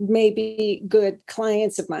feel may be good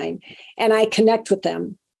clients of mine. And I connect with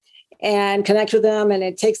them. And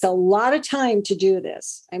it takes a lot of time to do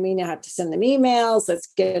this. I mean, I have to send them emails. Let's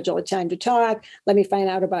schedule a time to talk. Let me find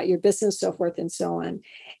out about your business, so forth and so on.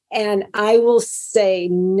 And I will say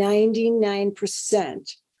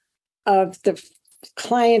 99% of the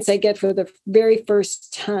clients I get for the very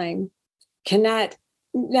first time cannot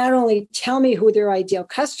not only tell me who their ideal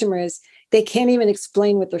customer is, they can't even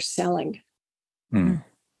explain what they're selling.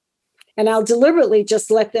 And I'll deliberately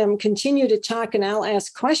just let them continue to talk, and I'll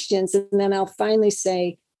ask questions. And then I'll finally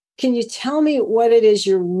say, can you tell me what it is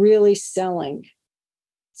you're really selling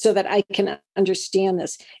so that I can understand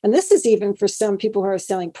this? And this is even for some people who are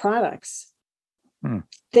selling products.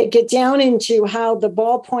 They get down into how the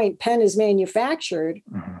ballpoint pen is manufactured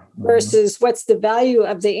versus what's the value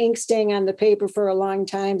of the ink staying on the paper for a long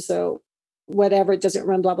time. So whatever, it doesn't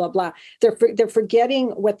run, blah, blah, blah. They're forgetting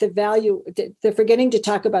what the value, they're forgetting to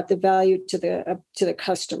talk about the value to the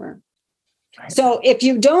customer. Right. So if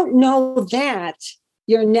you don't know that,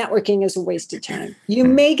 your networking is a waste of time. You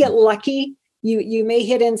may get lucky. You may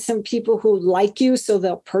hit in some people who like you, so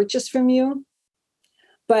they'll purchase from you.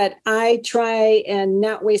 But I try and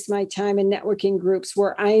not waste my time in networking groups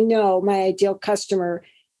where I know my ideal customer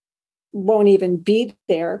won't even be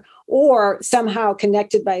there, or somehow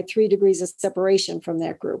connected by 3 degrees of separation from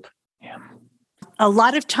that group. Yeah. A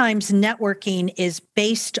lot of times networking is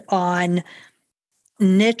based on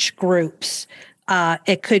niche groups.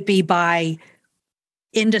 It could be by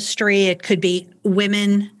industry. It could be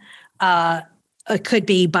women. It could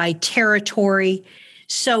be by territory.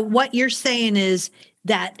 So what you're saying is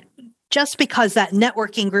that just because that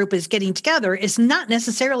networking group is getting together is not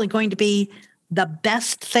necessarily going to be the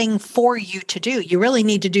best thing for you to do. You really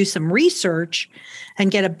need to do some research and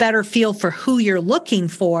get a better feel for who you're looking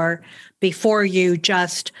for before you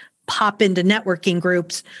just pop into networking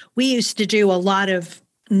groups. We used to do a lot of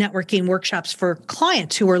networking workshops for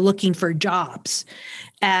clients who were looking for jobs,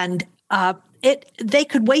 and they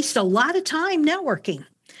could waste a lot of time networking.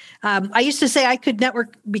 I used to say I could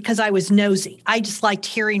network because I was nosy. I just liked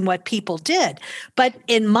hearing what people did. But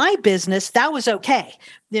in my business, that was okay.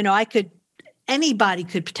 Anybody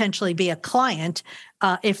could potentially be a client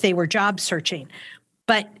if they were job searching.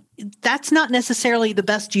 But that's not necessarily the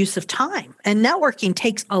best use of time. And networking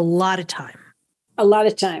takes a lot of time. A lot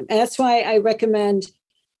of time. And that's why I recommend,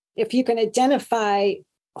 if you can identify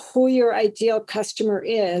who your ideal customer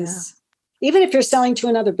is, even if you're selling to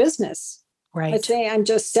another business. Right. Let's say I'm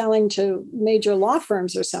just selling to major law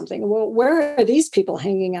firms or something. Well, where are these people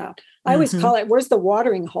hanging out? I always call it, where's the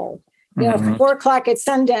watering hole? 4:00 at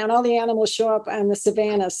sundown, all the animals show up on the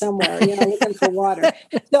savannah somewhere, looking for water.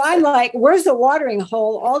 So I'm like, where's the watering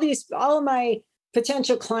hole? All of my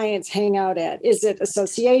potential clients hang out at. Is it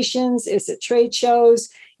associations? Is it trade shows?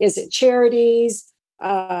 Is it charities?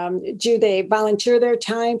 Do they volunteer their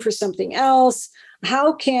time for something else?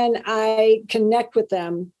 How can I connect with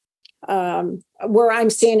them where I'm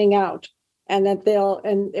standing out, and that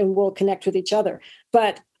and we'll connect with each other?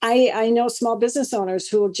 But I know small business owners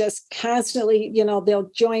who will just constantly, they'll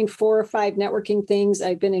join 4 or 5 networking things.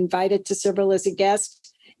 I've been invited to several as a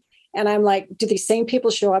guest. And I'm like, do these same people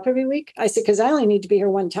show up every week? I said, because I only need to be here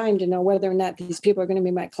one time to know whether or not these people are going to be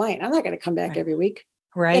my client. I'm not going to come back every week.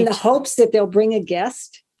 Right. In the hopes that they'll bring a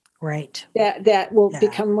guest. Right. That will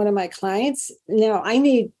become one of my clients. No, I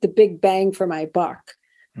need the big bang for my buck.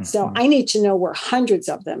 So I need to know where hundreds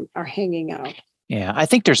of them are hanging out. Yeah, I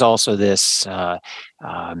think there's also this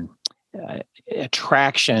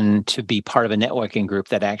attraction to be part of a networking group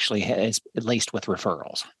that actually has, at least with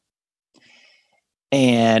referrals.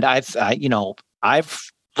 And I've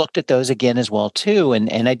looked at those again as well too,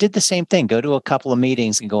 and I did the same thing. Go to a couple of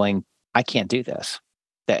meetings and going, I can't do this.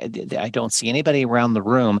 I don't see anybody around the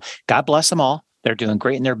room. God bless them all. They're doing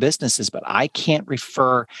great in their businesses, but I can't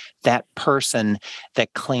refer that person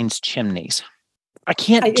that cleans chimneys. I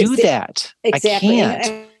can't do that. Exactly. I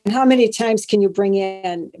can't. And how many times can you bring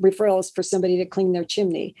in referrals for somebody to clean their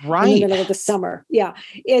chimney in the middle of the summer? Yeah,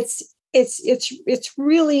 it's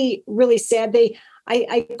really, really sad.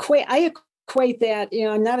 I equate that.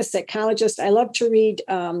 I'm not a psychologist. I love to read,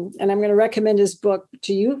 and I'm going to recommend his book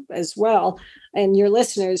to you as well and your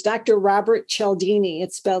listeners. Dr. Robert Cialdini.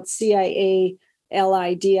 It's spelled Cialdini.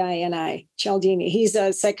 Cialdini. He's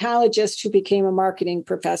a psychologist who became a marketing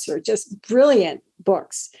professor. Just brilliant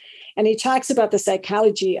books. And he talks about the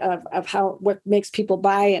psychology of what makes people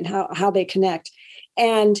buy and how they connect.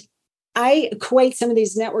 And I equate some of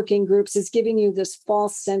these networking groups as giving you this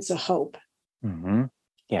false sense of hope. Mm-hmm.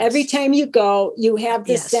 Yes. Every time you go, you have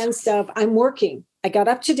this sense of, I'm working. I got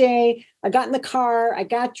up today. I got in the car. I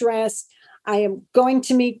got dressed. I am going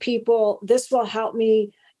to meet people. This will help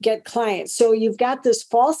me get clients. So you've got this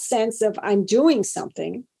false sense of, I'm doing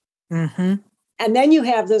something. Mm-hmm. And then you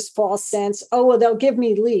have this false sense, oh, well, they'll give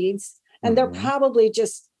me leads. And they're probably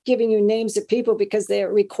just giving you names of people because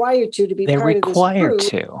they're required to be part of this group. They're required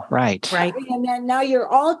to, right. And then now you're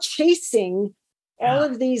all chasing all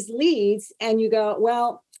of these leads and you go,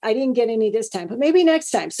 well, I didn't get any this time, but maybe next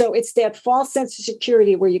time. So it's that false sense of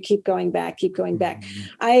security where you keep going back.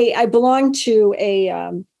 I belong to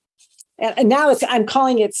and now I'm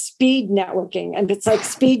calling it speed networking, and it's like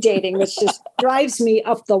speed dating, which just drives me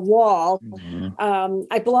up the wall.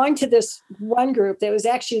 I belong to this one group that was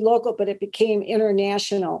actually local, but it became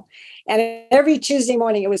international. And every Tuesday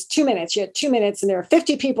morning, it was 2 minutes. You had 2 minutes, and there were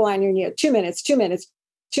 50 people on you, and you had 2 minutes, 2 minutes,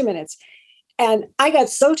 2 minutes. And I got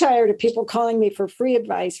so tired of people calling me for free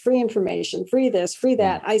advice, free information, free this, free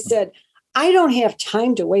that. I said, I don't have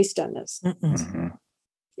time to waste on this.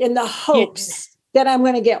 In the hopes that I'm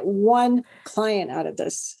going to get one client out of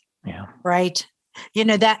this. Yeah. Right.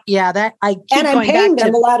 That I keep and I'm paying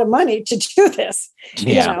them a lot of money to do this.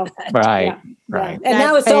 Yeah. Right. And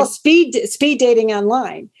now it's all speed dating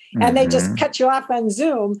online. And they just cut you off on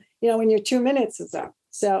Zoom, when your 2 minutes is up.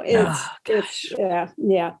 So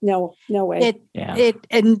no way.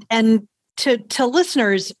 And to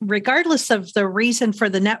listeners, regardless of the reason for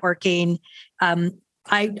the networking,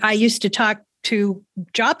 I used to talk to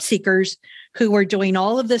job seekers who were doing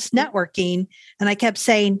all of this networking, and I kept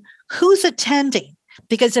saying, who's attending?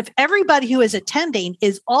 Because if everybody who is attending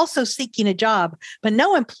is also seeking a job, but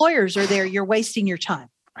no employers are there, you're wasting your time.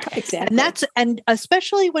 Exactly. And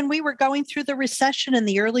especially when we were going through the recession in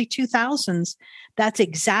the early 2000s, that's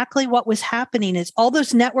exactly what was happening is all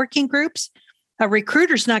those networking groups, a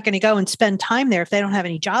recruiter's not going to go and spend time there if they don't have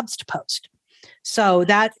any jobs to post. So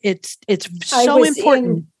that it's so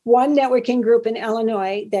important. In one networking group in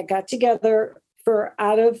Illinois that got together for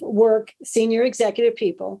out of work senior executive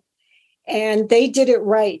people. And they did it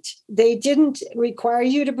right. They didn't require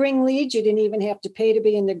you to bring leads. You didn't even have to pay to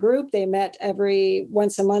be in the group. They met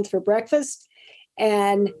once a month for breakfast.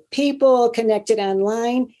 And people connected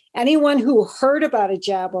online. Anyone who heard about a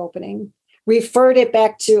job opening referred it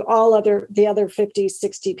back to the other 50,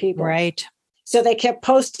 60 people. Right. So they kept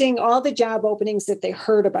posting all the job openings that they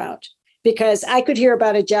heard about. Because I could hear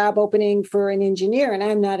about a job opening for an engineer, and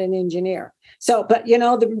I'm not an engineer. So, but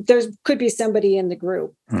there could be somebody in the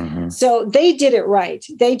group. So they did it right.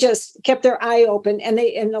 They just kept their eye open, and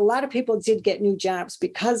a lot of people did get new jobs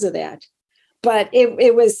because of that. But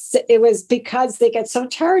it was because they got so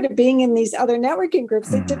tired of being in these other networking groups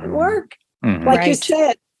that didn't work. Like you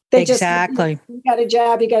said, they exactly. You got a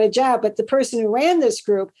job. But the person who ran this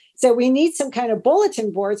group said, we need some kind of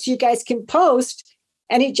bulletin board so you guys can post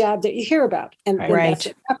any job that you hear about. And then that's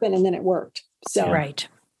what happened, and then it worked. So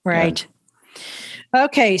Right.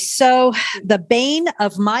 Okay. So the bane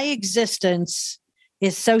of my existence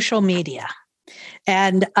is social media.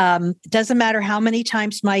 And it doesn't matter how many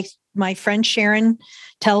times my friend Sharon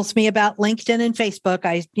tells me about LinkedIn and Facebook.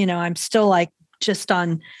 I'm still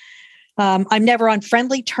I'm never on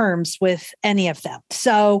friendly terms with any of them.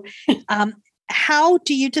 So how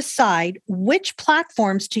do you decide which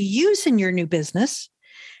platforms to use in your new business?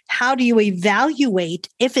 How do you evaluate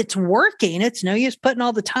if it's working? It's no use putting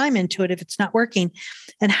all the time into it if it's not working.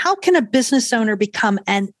 And how can a business owner become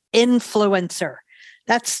an influencer?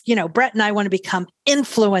 That's, Brett and I want to become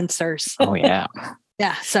influencers. Oh, yeah.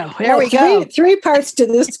 Yeah. So there we go. Three parts to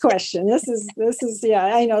this question. This is,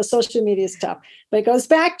 I know social media is tough, but it goes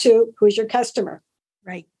back to who's your customer.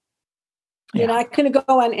 Right. You're not going to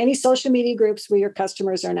go on any social media groups where your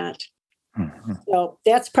customers are not. So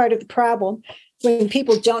that's part of the problem. When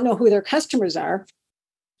people don't know who their customers are,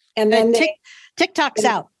 and then TikTok's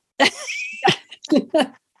out.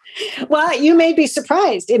 Well, you may be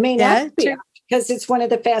surprised. It may not be true. Because it's one of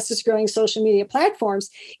the fastest growing social media platforms.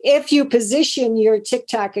 If you position your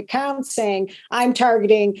TikTok account saying, I'm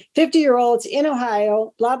targeting 50-year-olds in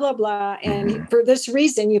Ohio, blah, blah, blah. And for this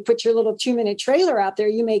reason, you put your little 2-minute trailer out there,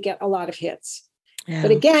 you may get a lot of hits. Yeah. But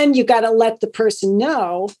again, you got to let the person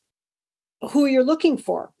know who you're looking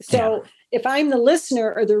for. So if I'm the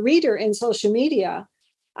listener or the reader in social media,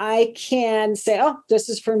 I can say, oh, this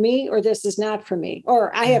is for me, or this is not for me,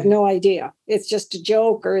 or I have no idea. It's just a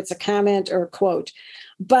joke, or it's a comment or a quote.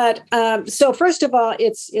 But so first of all,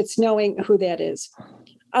 it's knowing who that is.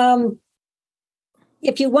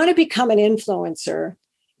 If you want to become an influencer,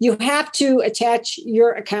 you have to attach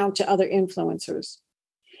your account to other influencers.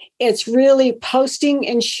 It's really posting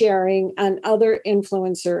and sharing on other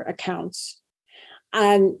influencer accounts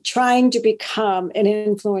and trying to become an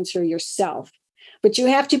influencer yourself. But you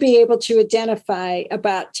have to be able to identify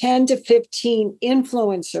about 10 to 15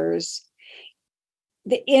 influencers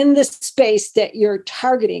in the space that you're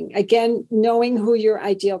targeting. Again, knowing who your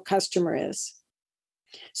ideal customer is.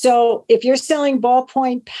 So if you're selling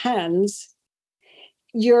ballpoint pens,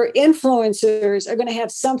 your influencers are going to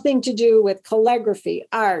have something to do with calligraphy,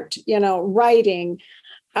 art, writing,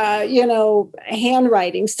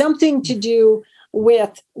 handwriting, something to do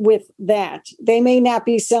with that. They may not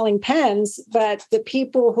be selling pens, but the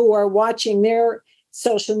people who are watching their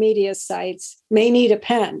social media sites may need a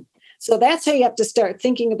pen. So that's how you have to start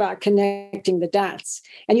thinking about connecting the dots.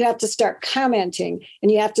 And you have to start commenting,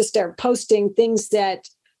 and you have to start posting things that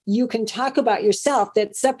you can talk about yourself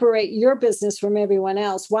that separate your business from everyone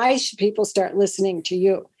else. Why should people start listening to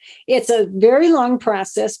you? It's a very long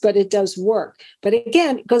process, but it does work. But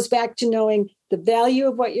again, it goes back to knowing the value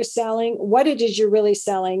of what you're selling, what it is you're really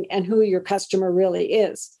selling, and who your customer really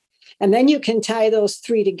is. And then you can tie those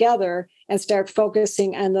three together and start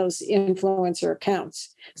focusing on those influencer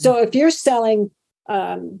accounts. So if you're selling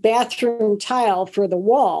bathroom tile for the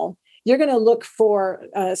wall, you're going to look for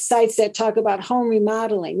sites that talk about home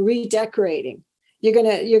remodeling, redecorating. You're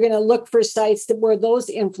going to look for sites where those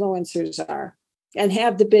influencers are and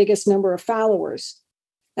have the biggest number of followers.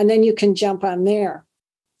 And then you can jump on there.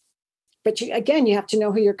 But you have to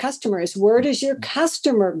know who your customer is. Where does your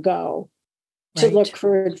customer go to look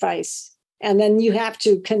for advice? And then you have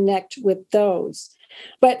to connect with those.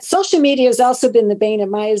 But social media has also been the bane of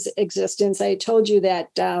my existence. I told you that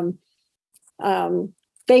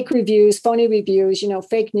fake reviews, phony reviews,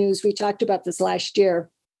 fake news. We talked about this last year.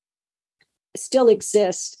 Still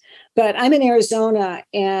exists. But I'm in Arizona,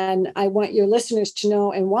 and I want your listeners to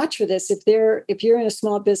know and watch for this. If you're in a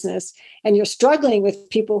small business and you're struggling with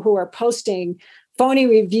people who are posting phony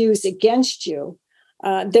reviews against you,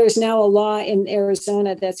 there's now a law in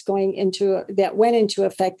Arizona that went into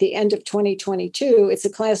effect the end of 2022. It's a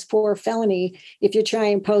class 4 felony if you try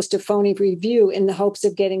and post a phony review in the hopes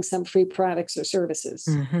of getting some free products or services.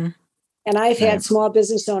 Mm-hmm. And I've had small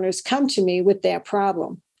business owners come to me with that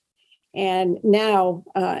problem. And now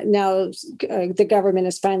the government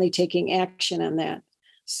is finally taking action on that.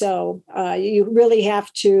 So you really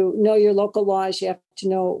have to know your local laws. You have to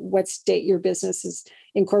know what state your business is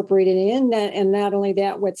incorporated in, and not only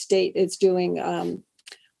that, what state it's doing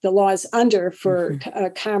the laws under for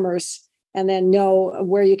commerce, and then know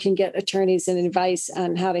where you can get attorneys and advice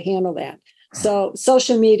on how to handle that. So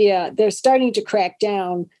social media, they're starting to crack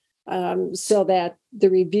down so that the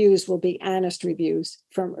reviews will be honest reviews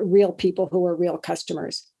from real people who are real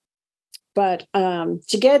customers. But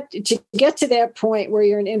to get to that point where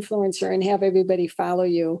you're an influencer and have everybody follow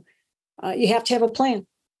you, you have to have a plan.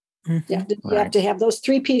 Mm-hmm. You have to have those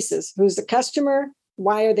three pieces. Who's the customer?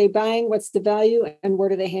 Why are they buying? What's the value? And where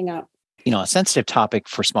do they hang out? A sensitive topic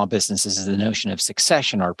for small businesses is the notion of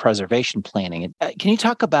succession or preservation planning. Can you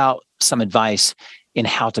talk about some advice in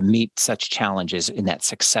how to meet such challenges in that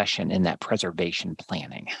succession, in that preservation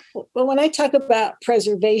planning? Well, when I talk about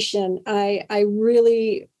preservation, I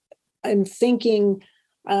really am thinking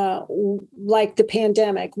like the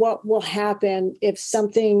pandemic. What will happen if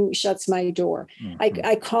something shuts my door? Mm-hmm.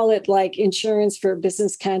 I call it like insurance for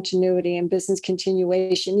business continuity and business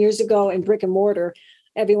continuation. Years ago in brick and mortar,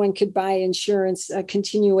 everyone could buy insurance,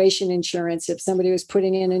 continuation insurance. If somebody was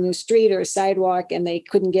putting in a new street or a sidewalk and they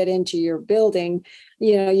couldn't get into your building,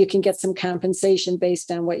 you can get some compensation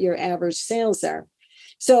based on what your average sales are.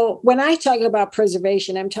 So when I talk about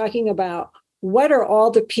preservation, I'm talking about what are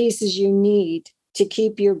all the pieces you need to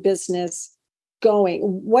keep your business going?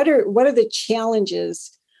 What are the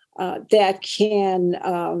challenges that can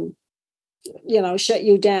shut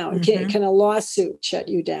you down? Mm-hmm. Can a lawsuit shut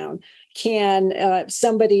you down? Can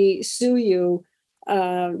somebody sue you,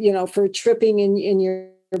 for tripping in your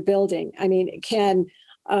building? I mean, can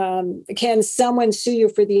someone sue you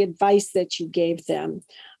for the advice that you gave them?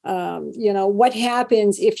 What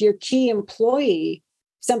happens if your key employee,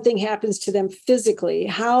 something happens to them physically?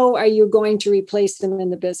 How are you going to replace them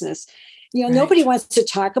in the business? Right. Nobody wants to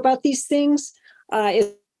talk about these things.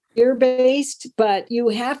 It's fear-based, but you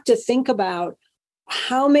have to think about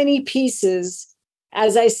how many pieces,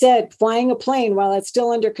 as I said, flying a plane while it's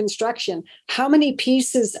still under construction, how many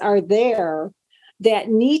pieces are there that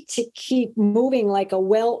need to keep moving like a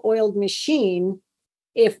well-oiled machine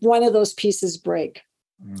if one of those pieces break?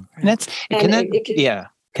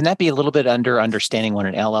 Can that be a little bit under understanding what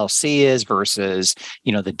an LLC is versus,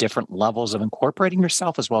 the different levels of incorporating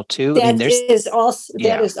yourself as well too? That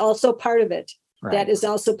is also part of it. Right. That is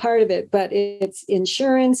also part of it, but it's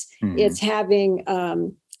insurance. It's having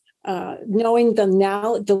knowing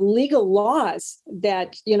the legal laws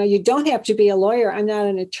that, you don't have to be a lawyer. I'm not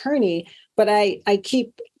an attorney, but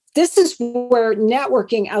this is where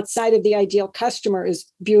networking outside of the ideal customer is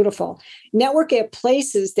beautiful. Network at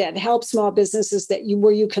places that help small businesses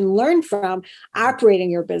where you can learn from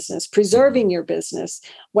operating your business, preserving your business.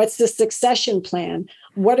 What's the succession plan?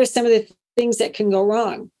 What are some of the things that can go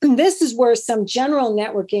wrong? This is where some general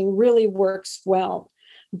networking really works well.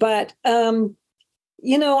 But,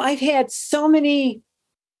 I've had so many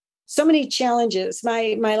challenges.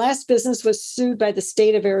 My last business was sued by the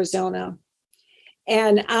state of Arizona.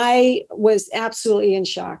 And I was absolutely in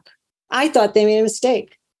shock. I thought they made a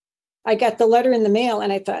mistake. I got the letter in the mail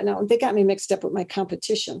and I thought, no, they got me mixed up with my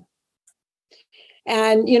competition.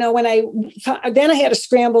 And, then I had to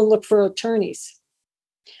scramble and look for attorneys.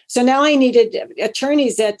 So now I needed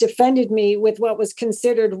attorneys that defended me with what was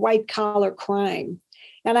considered white collar crime.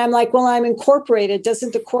 And I'm like, well, I'm incorporated.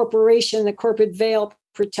 Doesn't the corporate veil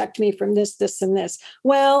protect me from this, this, and this?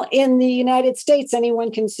 Well, in the United States,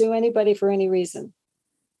 anyone can sue anybody for any reason.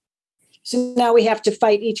 So now we have to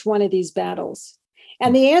fight each one of these battles.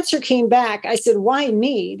 And the answer came back. I said, why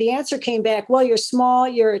me? The answer came back, well, you're small,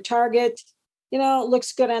 you're a target. It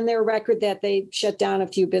looks good on their record that they shut down a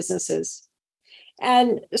few businesses.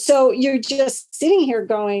 And so you're just sitting here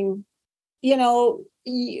going,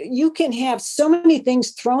 you can have so many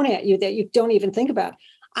things thrown at you that you don't even think about.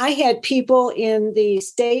 I had people in the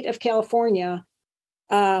state of California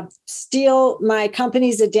steal my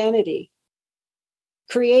company's identity,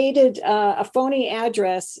 created a phony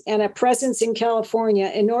address and a presence in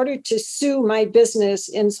California in order to sue my business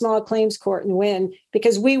in small claims court and win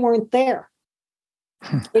because we weren't there.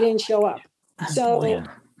 We didn't show up. So,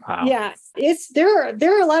 wow. Yeah, there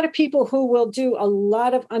are a lot of people who will do a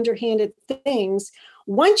lot of underhanded things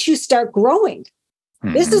once you start growing.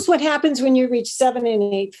 This is what happens when you reach 7 and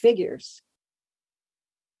 8 figures.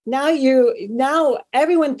 Now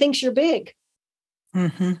everyone thinks you're big.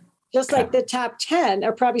 Just like the top 10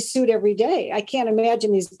 are probably sued every day. I can't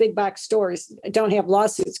imagine these big box stores don't have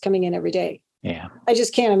lawsuits coming in every day. Yeah. I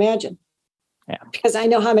just can't imagine. Yeah. Because I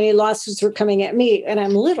know how many lawsuits were coming at me and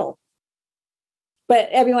I'm little. But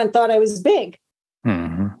everyone thought I was big,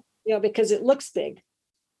 because it looks big.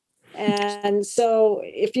 And so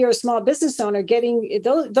if you're a small business owner, getting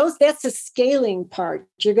those that's the scaling part.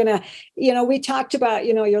 You're going to, we talked about,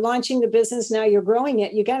 you're launching the business. Now you're growing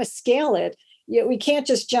it. You got to scale it. We can't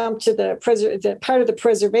just jump to the part of the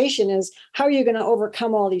preservation is how are you going to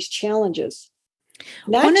overcome all these challenges?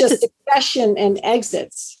 Not just succession and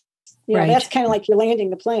exits. Right. That's kind of like you're landing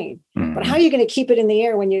the plane. But how are you going to keep it in the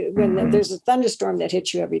air when there's a thunderstorm that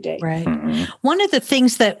hits you every day? Right. One of the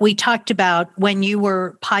things that we talked about when you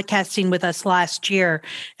were podcasting with us last year,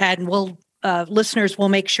 and listeners will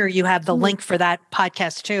make sure you have the link for that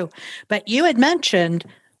podcast too. But you had mentioned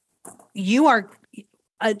you are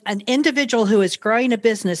an individual who is growing a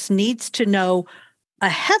business needs to know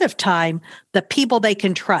ahead of time the people they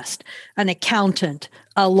can trust, an accountant,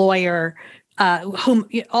 a lawyer, whom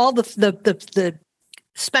all the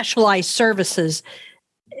specialized services.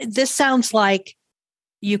 This sounds like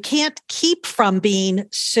you can't keep from being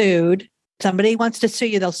sued. Somebody wants to sue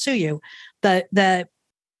you, they'll sue you. The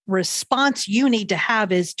response you need to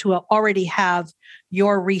have is to already have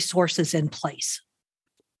your resources in place.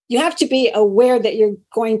 You have to be aware that you're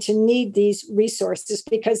going to need these resources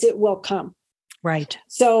because it will come. Right.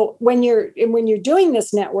 So when you're doing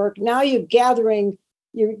this network, now you're gathering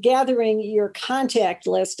your contact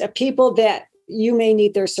list of people that you may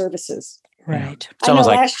need their services. Right. I know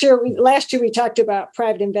last year we talked about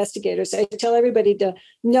private investigators. I tell everybody to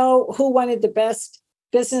know who one of the best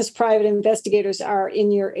business private investigators are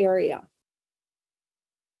in your area.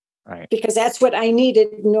 Right. Because that's what I needed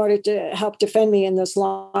in order to help defend me in this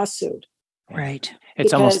lawsuit. Right.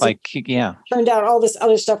 It's almost like, turned out all this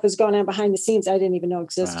other stuff was going on behind the scenes I didn't even know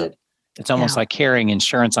existed. It's almost like carrying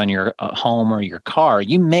insurance on your home or your car.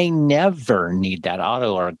 You may never need that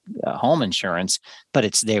auto or home insurance, but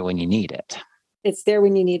it's there when you need it. It's there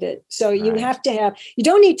when you need it. So you have to you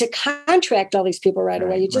don't need to contract all these people right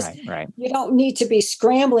away. You don't need to be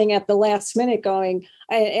scrambling at the last minute going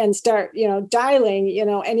and start, dialing,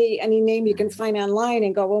 any name you can find online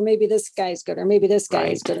and go, well, maybe this guy's good, or maybe this guy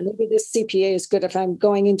is good, or maybe this CPA is good if I'm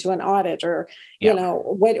going into an audit, or,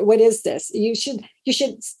 what is this? You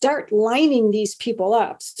should start lining these people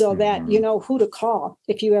up so that you know who to call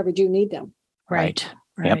if you ever do need them. Right.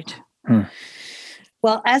 Yep.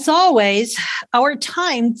 Well, as always, our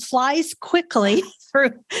time flies quickly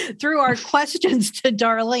through our questions to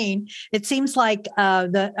Darlene. It seems like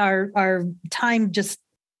our time just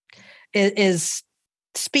is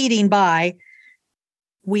speeding by.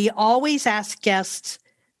 We always ask guests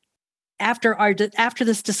after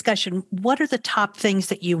this discussion, what are the top things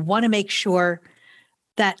that you want to make sure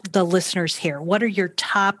that the listeners hear? What are your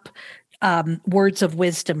top words of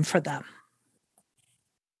wisdom for them?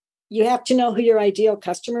 You have to know who your ideal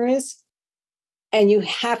customer is. And you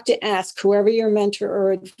have to ask whoever your mentor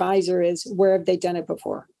or advisor is, where have they done it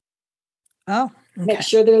before? Oh, okay. Make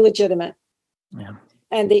sure they're legitimate. Yeah.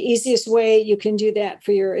 And the easiest way you can do that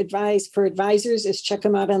for advisors is check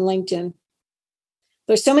them out on LinkedIn.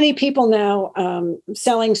 There's so many people now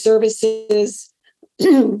selling services,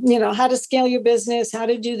 how to scale your business, how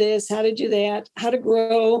to do this, how to do that, how to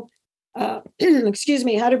grow. How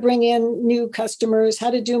to bring in new customers, how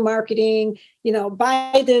to do marketing,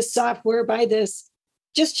 buy this software, buy this.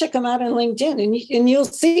 Just check them out on LinkedIn and you'll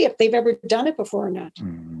see if they've ever done it before or not.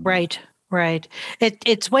 Right.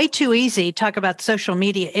 It's way too easy. Talk about social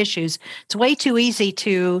media issues. It's way too easy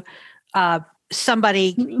to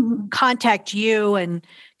somebody contact you and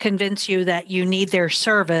convince you that you need their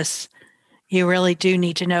service. You really do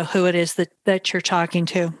need to know who it is that you're talking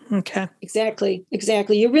to. Okay. Exactly.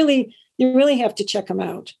 You really have to check them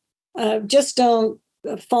out. Just don't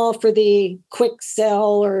fall for the quick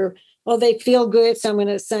sell or, they feel good, so I'm going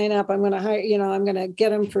to sign up. I'm going to hire, I'm going to get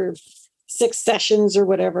them for 6 sessions or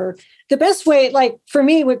whatever. The best way, like for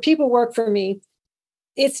me, when people work for me,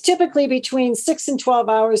 it's typically between 6 and 12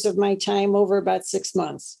 hours of my time over about 6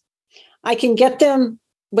 months. I can get them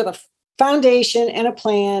with a foundation and a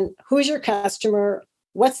plan. Who's your customer?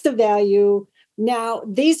 What's the value? Now,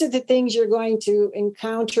 these are the things you're going to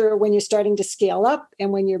encounter when you're starting to scale up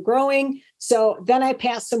and when you're growing. So then I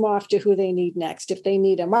pass them off to who they need next. If they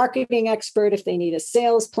need a marketing expert, if they need a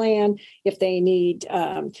sales plan, if they need,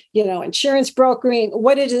 insurance brokering,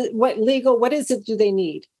 what is it do they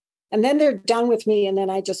need? And then they're done with me and then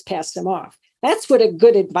I just pass them off. That's what a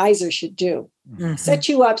good advisor should do. Mm-hmm. Set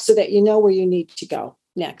you up so that you know where you need to go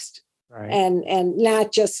next. Right. And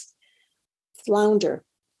not just flounder.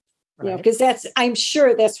 Because I'm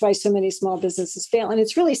sure that's why so many small businesses fail. And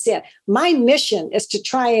it's really sad. My mission is to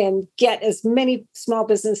try and get as many small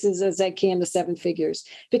businesses as I can to 7 figures,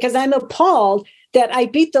 because I'm appalled that I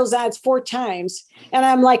beat those odds 4 times. And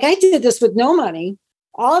I'm like, I did this with no money.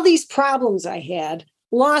 All these problems I had,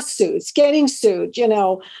 lawsuits, getting sued,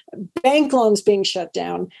 bank loans being shut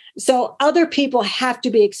down. So other people have to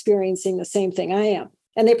be experiencing the same thing I am.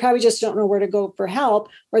 And they probably just don't know where to go for help,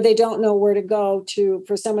 or they don't know where to go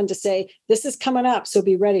for someone to say, this is coming up, so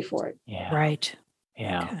be ready for it. Yeah. Right.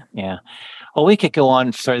 Yeah. Okay. Yeah. Well, we could go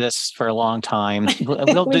on for this for a long time.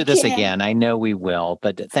 We'll do this again. I know we will.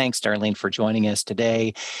 But thanks, Darlene, for joining us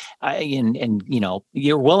today. And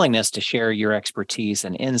your willingness to share your expertise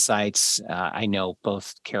and insights. I know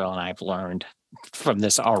both Carol and I have learned from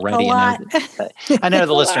this already. I know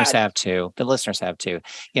the listeners have too.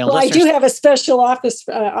 I do have a special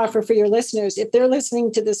offer for your listeners. If they're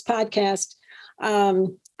listening to this podcast,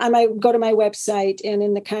 I might go to my website, and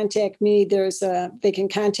in the contact me, they can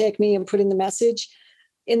contact me and put in the message.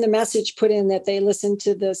 In the message, put in that they listen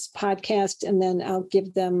to this podcast, and then I'll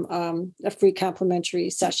give them a free complimentary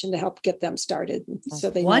session to help get them started. So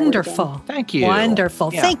they wonderful. Thank you.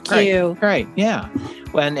 Wonderful. Yeah, Thank you. Great. Yeah.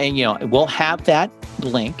 And we'll have that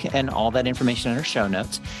link and all that information in our show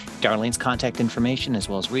notes. Darlene's contact information, as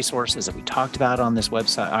well as resources that we talked about on this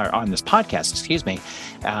website, or on this podcast, excuse me.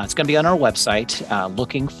 It's going to be on our website,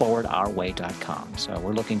 lookingforwardourway.com. So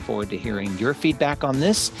we're looking forward to hearing your feedback on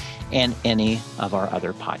this and any of our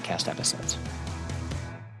other podcast episodes.